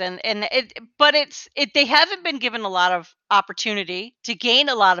actresses but they haven't been given a lot of opportunity to gain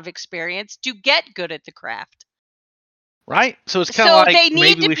a lot of experience to get good at the craft. Right? So it's kind of like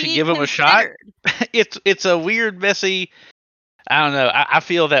maybe we should give them a shot. It's a weird, messy. I don't know. I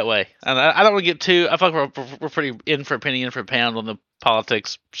feel that way. I don't want to get too. I feel like we're pretty in for a penny, in for a pound on the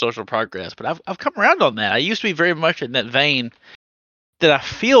politics, social progress. But I've come around on that. I used to be very much in that vein that I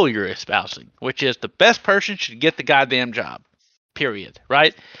feel you're espousing, which is the best person should get the goddamn job. Period.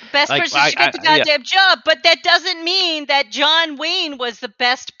 Right? Best person should get the goddamn job, but that doesn't mean that John Wayne was the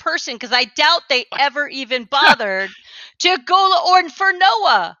best person, because I doubt they ever even bothered to go or for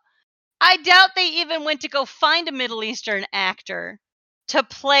Noah. I doubt they even went to go find a Middle Eastern actor to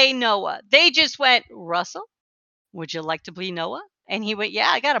play Noah. They just went, Russell, would you like to be Noah? And he went, yeah,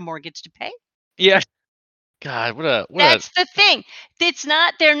 I got a mortgage to pay. Yeah. God, That's the thing.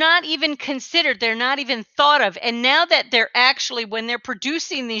 They're not even considered. They're not even thought of. And now that they're actually, when they're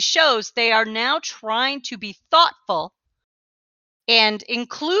producing these shows, they are now trying to be thoughtful and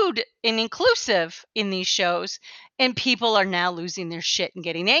inclusive in these shows, and people are now losing their shit and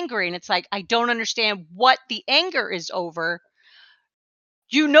getting angry. And it's like, I don't understand what the anger is over.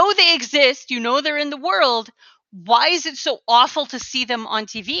 You know they exist. You know they're in the world. Why is it so awful to see them on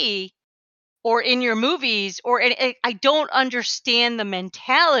TV or in your movies? I don't understand the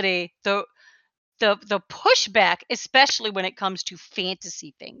mentality, the pushback, especially when it comes to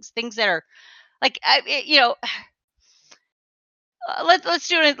fantasy things that are like, let's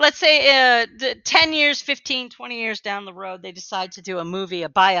do it. Let's say 10 years, 15, 20 years down the road, they decide to do a movie, a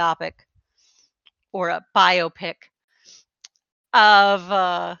biopic or a biopic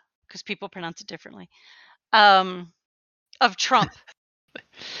of, because people pronounce it differently, of Trump.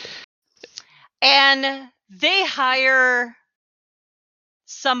 And they hire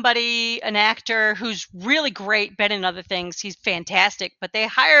somebody, an actor who's really great, been in other things. He's fantastic, but they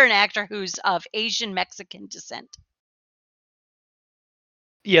hire an actor who's of Asian Mexican descent.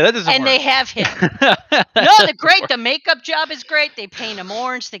 Yeah, that doesn't work. And they have him. No, they're great. The makeup job is great. They paint him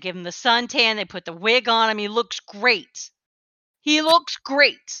orange. They give him the suntan. They put the wig on him. He looks great.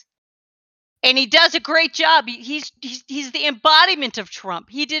 And he does a great job. He's the embodiment of Trump.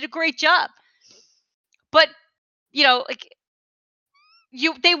 He did a great job. But, they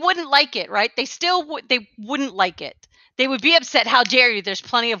wouldn't like it, right? They wouldn't like it. They would be upset. How dare you? There's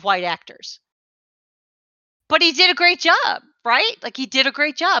plenty of white actors. But he did a great job, right? Like, he did a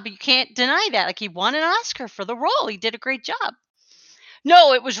great job. You can't deny that. Like, he won an Oscar for the role. He did a great job.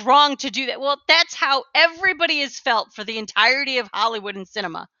 No, it was wrong to do that. Well, that's how everybody has felt for the entirety of Hollywood and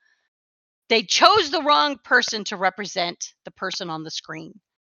cinema. They chose the wrong person to represent the person on the screen.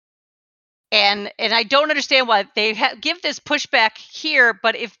 And I don't understand why they give this pushback here,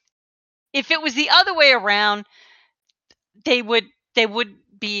 but if it was the other way around, they would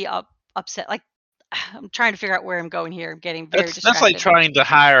be upset. Like, I'm trying to figure out where I'm going here. I'm getting very distracted. That's like trying to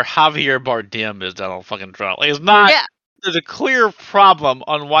hire Javier Bardem as Donald fucking Trump. Like, it's not. Yeah. There's a clear problem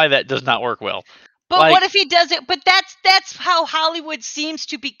on why that does not work well. But what if he does it? But that's how Hollywood seems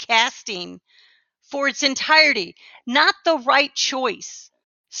to be casting for its entirety. Not the right choice.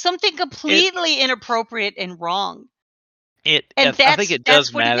 Something completely inappropriate and wrong. I think it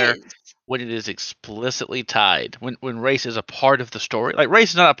does matter when it is explicitly tied. When race is a part of the story. Like,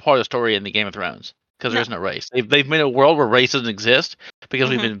 race is not a part of the story in the Game of Thrones. Because there is no race. They've made a world where race doesn't exist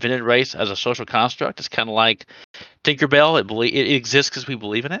because we've invented race as a social construct. It's kind of like Tinkerbell. It exists because we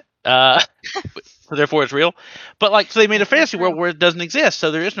believe in it. So therefore it's real. But so they made a fantasy world where it doesn't exist.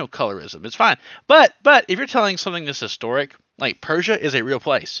 So there is no colorism. It's fine. But if you're telling something that's historic, like Persia is a real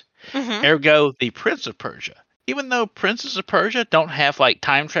place. Ergo, the Prince of Persia. Even though princes of Persia don't have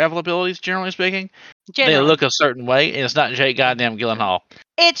time travel abilities, generally speaking, they look a certain way, and it's not Jake goddamn Gyllenhaal.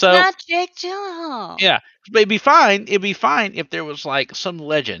 It's not Jake Gyllenhaal. Yeah, it'd be fine. It'd be fine if there was some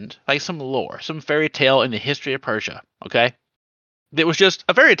legend, some lore, some fairy tale in the history of Persia. Okay, it was just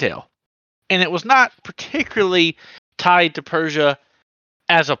a fairy tale, and it was not particularly tied to Persia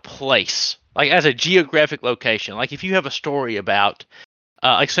as a place, as a geographic location. If you have a story about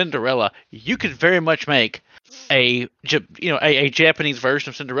Cinderella, you could very much make a Japanese version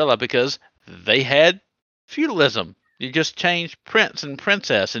of Cinderella because they had feudalism. You just changed prince and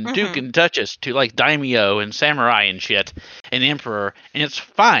princess and duke and duchess to like daimyo and samurai and shit and emperor, and it's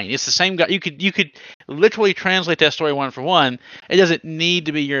fine. It's the same guy. You could literally translate that story one for one. It doesn't need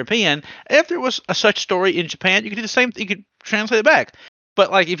to be European. If there was a such story in Japan, you could do the same. You could translate it back.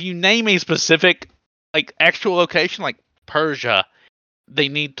 But like if you name a specific like actual location like Persia, they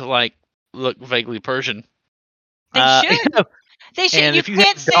need to like look vaguely Persian. They should. They should. And you if you can't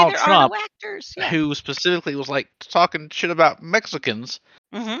have say Donald there Trump, are no actors. Yeah. who specifically was like talking shit about Mexicans,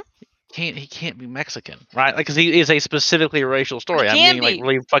 Mm-hmm. he can't be Mexican, right? Like, because he is a specifically racial story. I'm Can getting like be.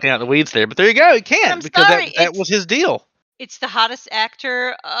 really fucking out the weeds there, but there you go. He can't because sorry, that was his deal. It's the hottest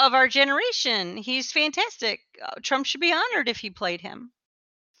actor of our generation. He's fantastic. Trump should be honored if he played him.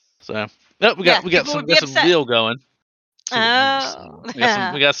 So we got some deal going. Oh,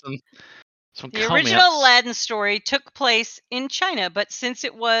 we got some. The original Aladdin story took place in China, but since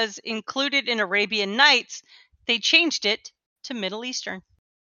it was included in Arabian Nights, they changed it to Middle Eastern.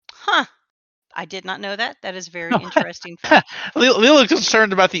 Huh. I did not know that. That is very interesting. Lil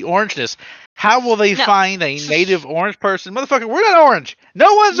concerned about the orangeness. How will they find a native orange person? Motherfucker, we're not orange.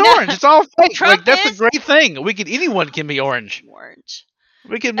 No one's orange. It's all fake. Trump that's a great thing. Anyone can be orange.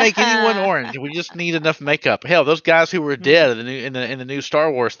 We can make anyone orange. We just need enough makeup. Hell, those guys who were dead in the new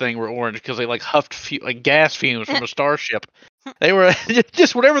Star Wars thing were orange because they like huffed like gas fumes from a starship. They were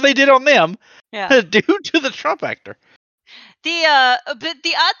just whatever they did on them. Yeah. Due to the Trump actor. But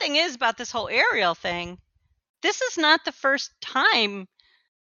the odd thing is about this whole Ariel thing. This is not the first time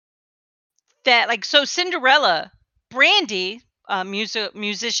that so Cinderella, Brandy,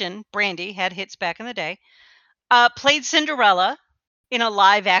 musician Brandy had hits back in the day. Played Cinderella in a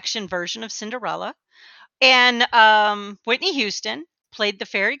live action version of Cinderella, and Whitney Houston played the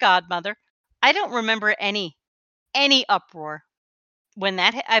fairy godmother. I don't remember any uproar when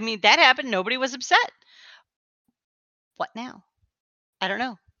that happened. Nobody was upset. What now? I don't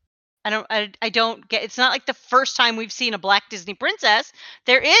know. I don't get. It's not like the first time we've seen a black Disney princess.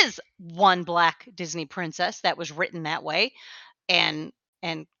 There is one black Disney princess that was written that way, and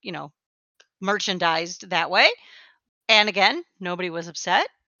merchandised that way. And again, nobody was upset.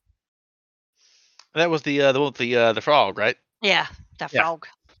 That was the frog, right? Yeah, the frog.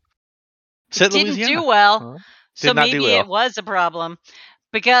 It didn't do well, so maybe it was a problem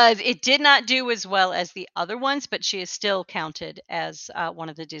because it did not do as well as the other ones. But she is still counted as one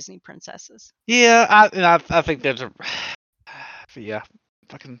of the Disney princesses. Yeah, I think there's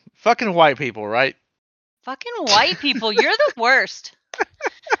fucking white people, right? Fucking white people, you're the worst.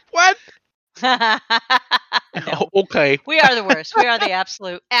 What? No. Okay. We are the worst. We are the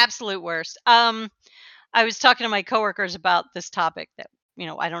absolute worst. I was talking to my coworkers about this topic that,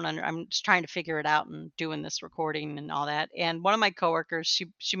 I don't I'm just trying to figure it out and doing this recording and all that. And one of my coworkers,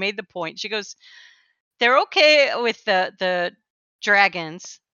 she made the point. She goes, they're okay with the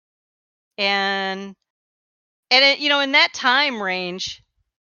dragons. And it, in that time range,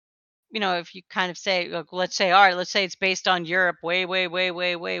 if you kind of say, let's say it's based on Europe way, way, way,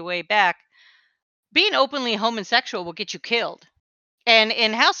 way, way, way back. Being openly homosexual will get you killed. And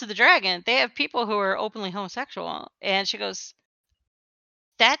in House of the Dragon, they have people who are openly homosexual. And she goes,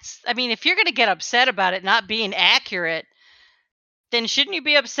 if you're going to get upset about it not being accurate, then shouldn't you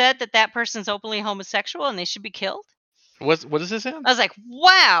be upset that person's openly homosexual and they should be killed? What does this sound? I was like,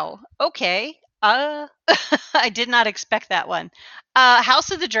 wow, okay. I did not expect that one.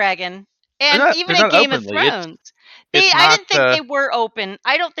 House of the Dragon, and even in Game of Thrones. I didn't think they were open.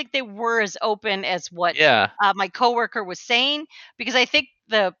 I don't think they were as open as what my coworker was saying, because I think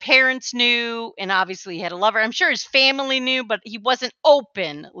the parents knew, and obviously he had a lover. I'm sure his family knew, but he wasn't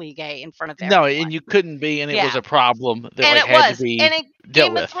openly gay in front of everyone. No, and you couldn't be, and it was a problem that and had to be and in dealt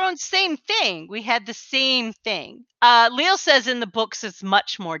Game of Thrones, same thing. We had the same thing. Leal says in the books it's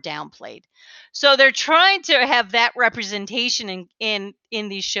much more downplayed. So they're trying to have that representation in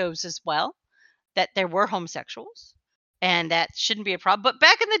these shows as well, that there were homosexuals. And that shouldn't be a problem. But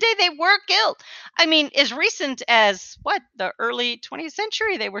back in the day, they were killed. As recent as, the early 20th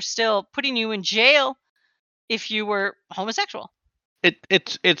century, they were still putting you in jail if you were homosexual.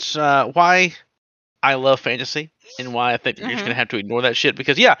 It's why I love fantasy, and why I think you're just going to have to ignore that shit.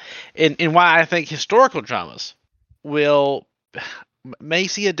 Because, and why I think historical dramas may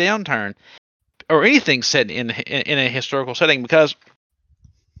see a downturn, or anything set in a historical setting, because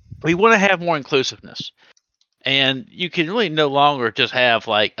we want to have more inclusiveness. And you can really no longer just have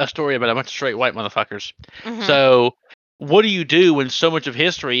like a story about a bunch of straight white motherfuckers. Mm-hmm. So what do you do when so much of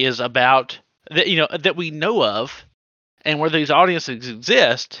history is about that, that we know of, and where these audiences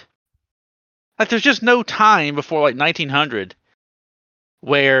exist? Like, there's just no time before like 1900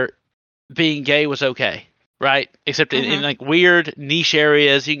 where being gay was okay, right? Except in like weird niche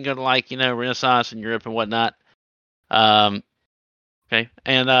areas. You can go to like Renaissance in Europe and whatnot. Okay,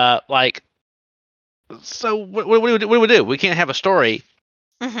 and like, so what do we do? We can't have a story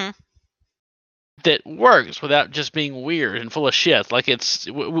that works without just being weird and full of shit. Like,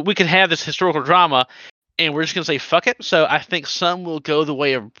 we can have this historical drama, and we're just gonna say fuck it. So I think some will go the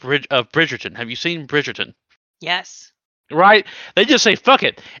way of Bridgerton. Have you seen Bridgerton? Yes. Right? They just say fuck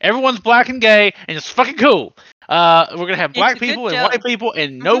it. Everyone's black and gay, and it's fucking cool. We're gonna have black people and white people,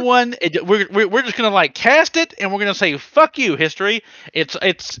 and no one. We're just gonna like cast it, and we're gonna say fuck you, history.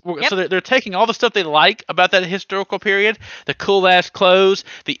 So they're taking all the stuff they like about that historical period, the cool ass clothes,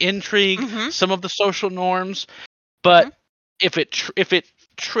 the intrigue, some of the social norms, but if it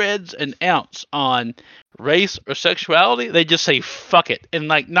treads an ounce on race or sexuality, they just say fuck it, and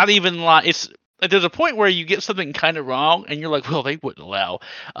like not even like it's. Like, there's a point where you get something kind of wrong, and you're like, well, they wouldn't allow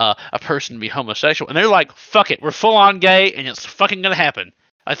a person to be homosexual. And they're like, fuck it, we're full on gay, and it's fucking going to happen.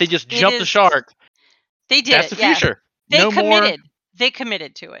 Like, they just jumped the shark. They did. That's the future. They committed. They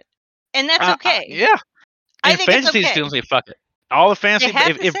committed to it. And that's okay. Yeah. And I think fantasy's it's okay. going to say fuck it. All the fantasy,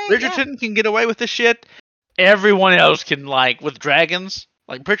 if Bridgerton can get away with this shit, everyone else can, like, with dragons.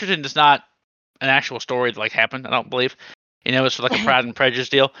 Like, Bridgerton is not an actual story that, like, happened, I don't believe. It's like a Pride and Prejudice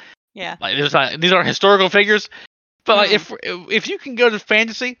deal. Yeah, like these aren't historical figures, but like if you can go to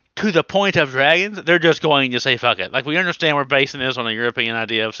fantasy to the point of dragons, they're just going to say fuck it. Like, we understand we're basing this on a European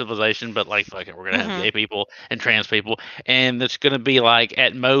idea of civilization, but like fuck it, we're gonna have gay people and trans people, and it's gonna be like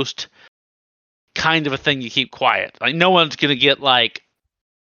at most kind of a thing you keep quiet. Like, no one's gonna get like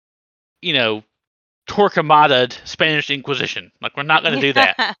Torquemada Spanish Inquisition. Like, we're not gonna do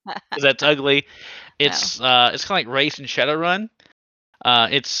that because that's ugly. It's kind of like Race and Shadowrun.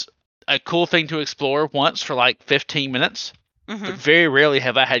 It's a cool thing to explore once for like 15 minutes, but very rarely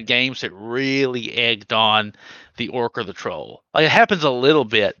have I had games that really egged on the orc or the troll. Like, it happens a little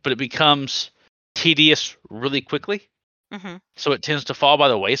bit, but it becomes tedious really quickly. So it tends to fall by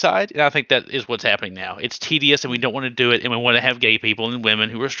the wayside, and I think that is what's happening now. It's tedious, and we don't want to do it, and we want to have gay people and women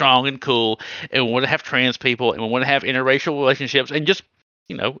who are strong and cool, and we want to have trans people, and we want to have interracial relationships, and just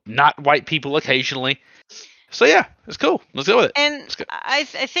not white people occasionally. So yeah, it's cool. Let's go with it. And I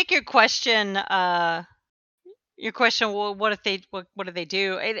think your question, well, what do they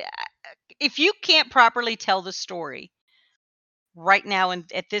do? If you can't properly tell the story right now and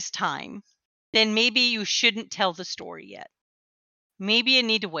at this time, then maybe you shouldn't tell the story yet. Maybe you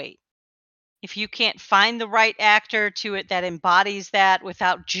need to wait. If you can't find the right actor to it that embodies that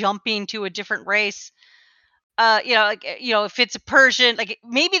without jumping to a different race, if it's a Persian, like,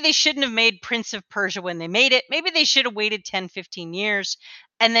 maybe they shouldn't have made Prince of Persia when they made it. Maybe they should have waited 10, 15 years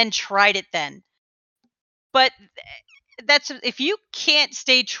and then tried it then. But that's if you can't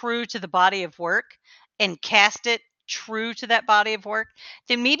stay true to the body of work and cast it true to that body of work,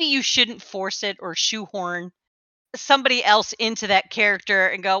 then maybe you shouldn't force it or shoehorn somebody else into that character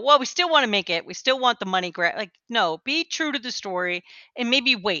and go, well, we still want to make it. We still want the money grab. Like, no, be true to the story and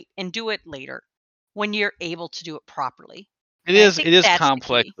maybe wait and do it later when you're able to do it properly. It is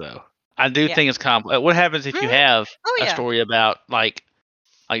complex, though. I do think it's complex. What happens if you have a story about like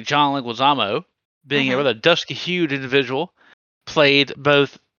John Leguizamo being a rather dusky-hued individual, played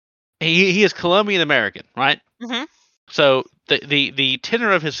both. He is Colombian American, right? So the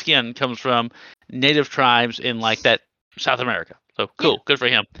tenor of his skin comes from native tribes in like that South America. So cool, good for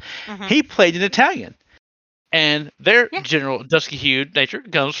him. He played an Italian. And their general dusky-hued nature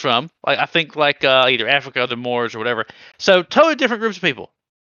comes from, like, I think, like either Africa or the Moors or whatever. So totally different groups of people.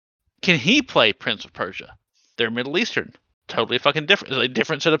 Can he play Prince of Persia? They're Middle Eastern, totally fucking different, a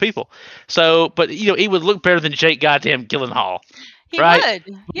different set of people. So, but he would look better than Jake goddamn Gyllenhaal. He would,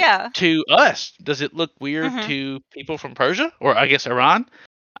 yeah. To us, does it look weird to people from Persia or I guess Iran?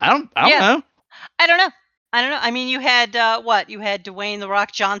 I don't know. I don't know. I mean, you had You had Dwayne "The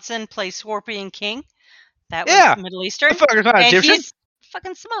Rock" Johnson play Scorpion King. That was Middle Eastern. And he's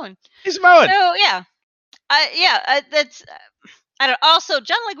fucking Samoan. He's Samoan. So that's. I don't. Also,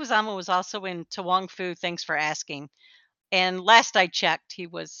 John Leguizamo was also in To Wong Foo. Thanks for asking. And last I checked, he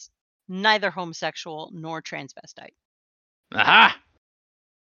was neither homosexual nor transvestite. Aha.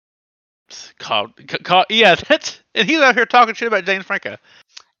 That's, and he's out here talking shit about James Franco.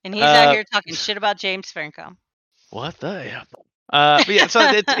 And he's out here talking shit about James Franco. What the hell? But yeah, so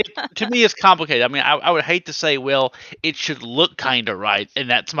to me, it's complicated. I mean, I would hate to say, well, it should look kind of right, and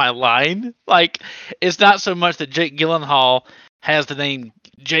that's my line. Like, it's not so much that Jake Gyllenhaal has the name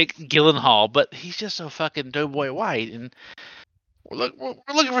Jake Gyllenhaal, but he's just so fucking doughboy white, and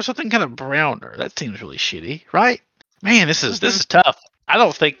we're looking for something kind of browner. That seems really shitty, right? Man, this Mm-hmm. is tough. I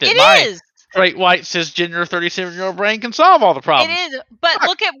don't think that my straight white cisgender 37-year-old brain can solve all the problems. It is, but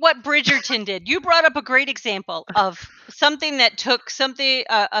look at what Bridgerton did. You brought up a great example of something that took something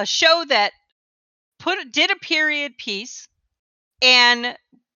a show that did a period piece, and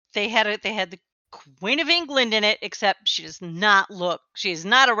they had the Queen of England in it, except she is not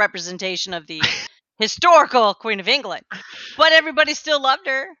a representation of the historical Queen of England, but everybody still loved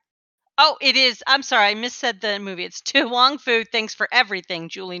her. Oh, it is. I'm sorry, I missaid the movie. It's To Wong Fu. Thanks for everything,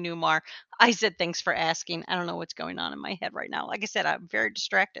 Julie Newmar. I said thanks for asking. I don't know what's going on in my head right now. Like I said, I'm very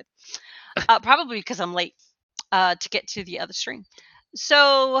distracted. Probably because I'm late to get to the other stream.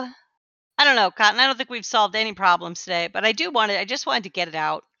 So I don't know, Cotton. I don't think we've solved any problems today, but I just wanted to get it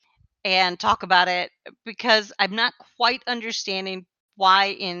out and talk about it because I'm not quite understanding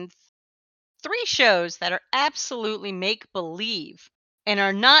why in 3 shows that are absolutely make believe and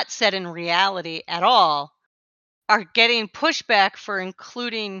are not set in reality at all are getting pushback for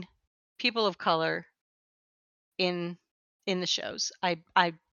including people of color in the shows. I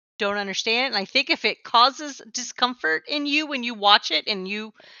don't understand, and I think if it causes discomfort in you when you watch it and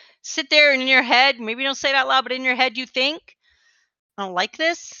you sit there and in your head, maybe you don't say it out loud, but in your head you think, I don't like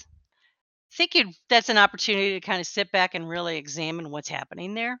this. I think that's an opportunity to kind of sit back and really examine what's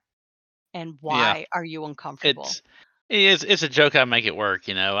happening there and why are you uncomfortable. It's a joke I make at work,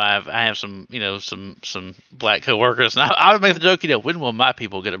 I have some some black coworkers, and I would make the joke, when will my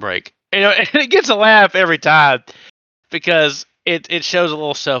people get a break? And it gets a laugh every time because it shows a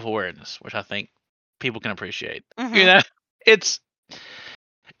little self-awareness, which I think people can appreciate. Mm-hmm. It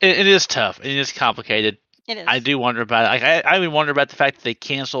is tough. It is complicated. It is. I do wonder about it. I even wonder about the fact that they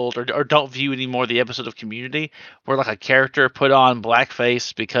canceled or don't view anymore the episode of Community where like a character put on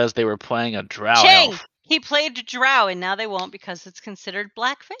blackface because they were playing a drow elf. He played drow, and now they won't because it's considered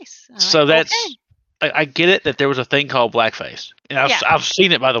blackface. So that's I get it that there was a thing called blackface. And I've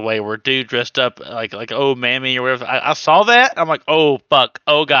seen it, by the way, where a dude dressed up like oh mammy or whatever. I saw that. I'm like, oh fuck,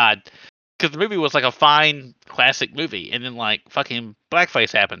 oh god, because the movie was like a fine classic movie, and then like fucking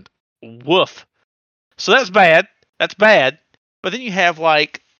blackface happened. Woof. So that's bad. That's bad. But then you have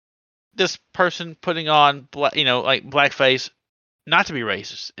like this person putting on like blackface not to be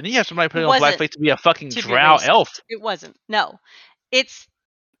racist, and then you have somebody putting on blackface to be a fucking drow elf. It wasn't. No, it.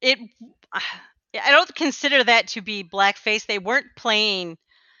 I don't consider that to be blackface. They weren't playing.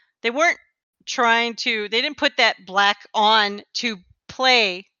 They weren't trying to. They didn't put that black on to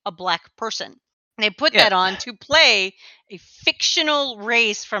play a black person. They put that on to play a fictional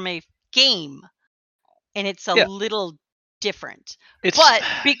race from a game, and it's a little different. But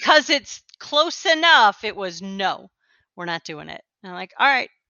because it's close enough, it was no, we're not doing it. And I'm like, all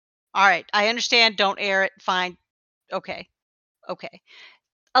right, I understand. Don't air it. Fine. Okay.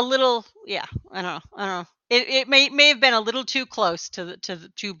 A little, yeah. I don't know. It may have been a little too close to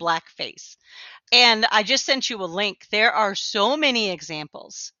blackface. And I just sent you a link. There are so many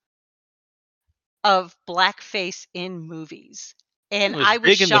examples of blackface in movies. And I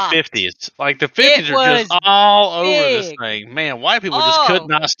was big shocked. In the 50s. Like the 50s are just all over this thing. Man, white people just could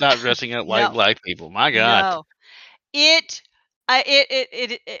not stop dressing up like black people. My God. No. I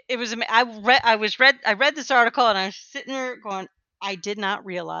read this article and I was sitting there going, I did not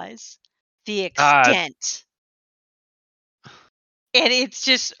realize the extent. And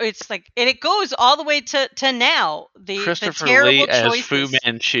it's like, and it goes all the way to now. Christopher the Lee as Fu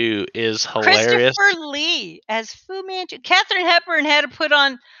Manchu is hilarious. Christopher Lee as Fu Manchu. Katharine Hepburn had to put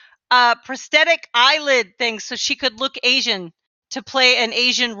on prosthetic eyelid things so she could look Asian to play an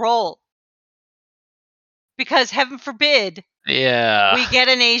Asian role. Because heaven forbid, we get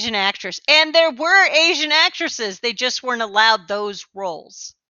an Asian actress. And there were Asian actresses. They just weren't allowed those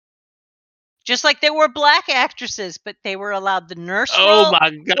roles. Just like there were black actresses, but they were allowed the nurse role or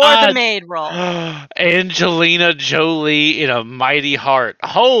the maid role. Angelina Jolie in A Mighty Heart.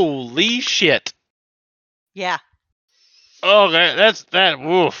 Holy shit. Yeah. Oh, that's that.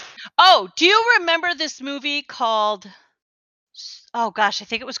 Woof. Oh, do you remember this movie called... Oh, gosh, I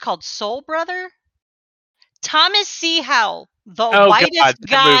think it was called Soul Brother? Thomas C. Howell, the whitest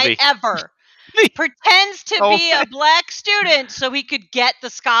guy ever, pretends to be a black student so he could get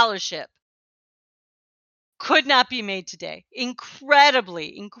the scholarship. Could not be made today.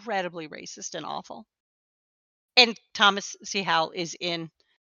 Incredibly, incredibly racist and awful. And Thomas C. Howell is in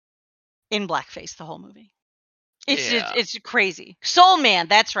blackface the whole movie. It's crazy. Soul Man,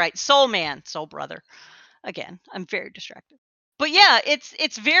 that's right. Soul Man, Soul Brother. Again, I'm very distracted. But yeah,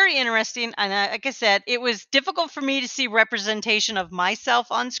 it's very interesting. And like I said, it was difficult for me to see representation of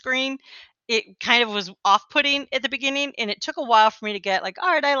myself on screen. it kind of was off-putting at the beginning, and it took a while for me to get like, all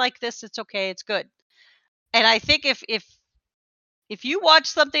right, I like this. It's okay. It's good. And I think if you watch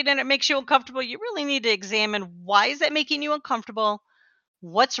something and it makes you uncomfortable, you really need to examine why is that making you uncomfortable?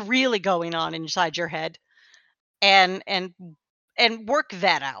 What's really going on inside your head? And work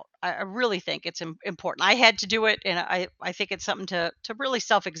that out. I really think it's important. I had to do it, and I think it's something to really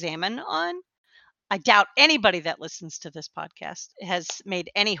self-examine on. I doubt anybody that listens to this podcast has made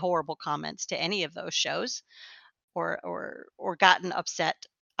any horrible comments to any of those shows or gotten upset.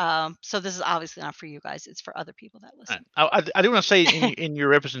 So this is obviously not for you guys. It's for other people that listen. I do want to say in your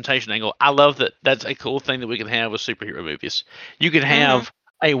representation angle, I love that. That's a cool thing that we can have with superhero movies. You can have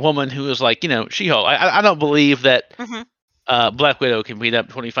a woman who is like, She-Hulk. I don't believe that Black Widow can beat up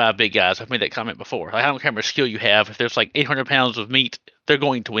 25 big guys. I've made that comment before. Like, I don't care how much skill you have. If there's like 800 pounds of meat, they're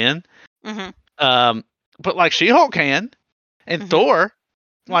going to win. But like She-Hulk can, and Thor,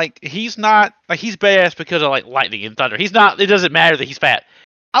 like he's not like he's badass because of like lightning and thunder. He's not. It doesn't matter that he's fat.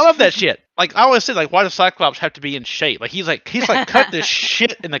 I love that shit. Like I always say, like why does Cyclops have to be in shape? Like he's like cut this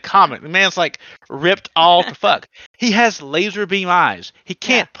shit in the comic. The man's like ripped all to fuck. He has laser beam eyes. He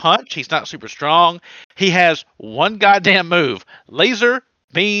can't punch. He's not super strong. He has one goddamn move: laser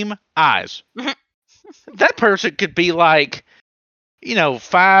beam eyes. That person could be like,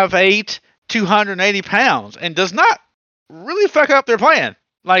 5'8", 280 pounds, and does not really fuck up their plan.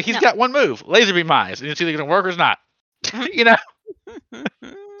 Like he's got one move: laser beam eyes, and it's either gonna work or it's not.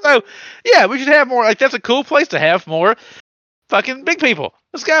 So, yeah, we should have more. Like, that's a cool place to have more fucking big people.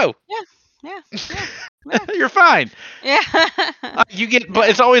 Let's go. Yeah. You're fine. Yeah. You get, but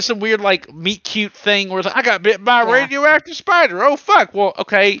it's always some weird, like, meet cute thing where it's like, I got bit by a radioactive spider. Oh, fuck. Well,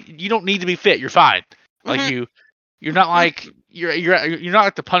 okay, you don't need to be fit. You're fine. Like, you're not like, you're not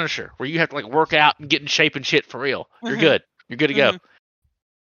like the Punisher where you have to, like, work out and get in shape and shit for real. You're good. You're good to go.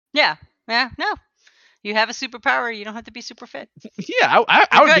 Yeah. Yeah. No. You have a superpower. You don't have to be super fit. Yeah,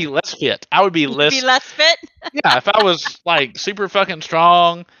 I would be less fit. I would be less. Be less fit. Yeah, if I was like super fucking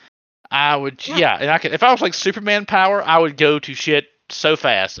strong, I would. Yeah, and I could. If I was like Superman power, I would go to shit so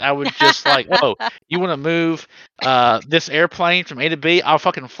fast. I would just like, oh, you want to move this airplane from A to B? I'll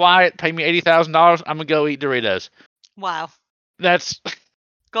fucking fly it. Pay me $80,000. I'm gonna go eat Doritos. Wow. That's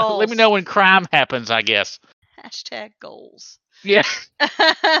goals. Let me know when crime happens. I guess. # goals. Yeah.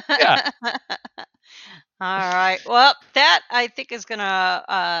 Yeah. All right. Well, that I think is going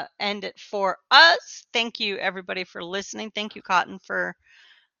to end it for us. Thank you, everybody, for listening. Thank you, Cotton, for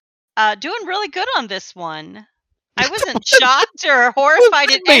doing really good on this one. I wasn't shocked or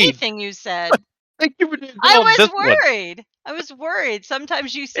horrified at anything you said. Thank you for doing good I on was worried. I was worried.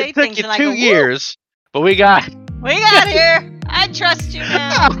 Sometimes you say things and I go, 2 years, but we got here. I trust you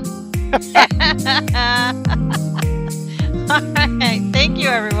now. All right. Thank you,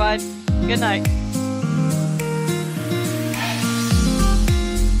 everyone. Good night.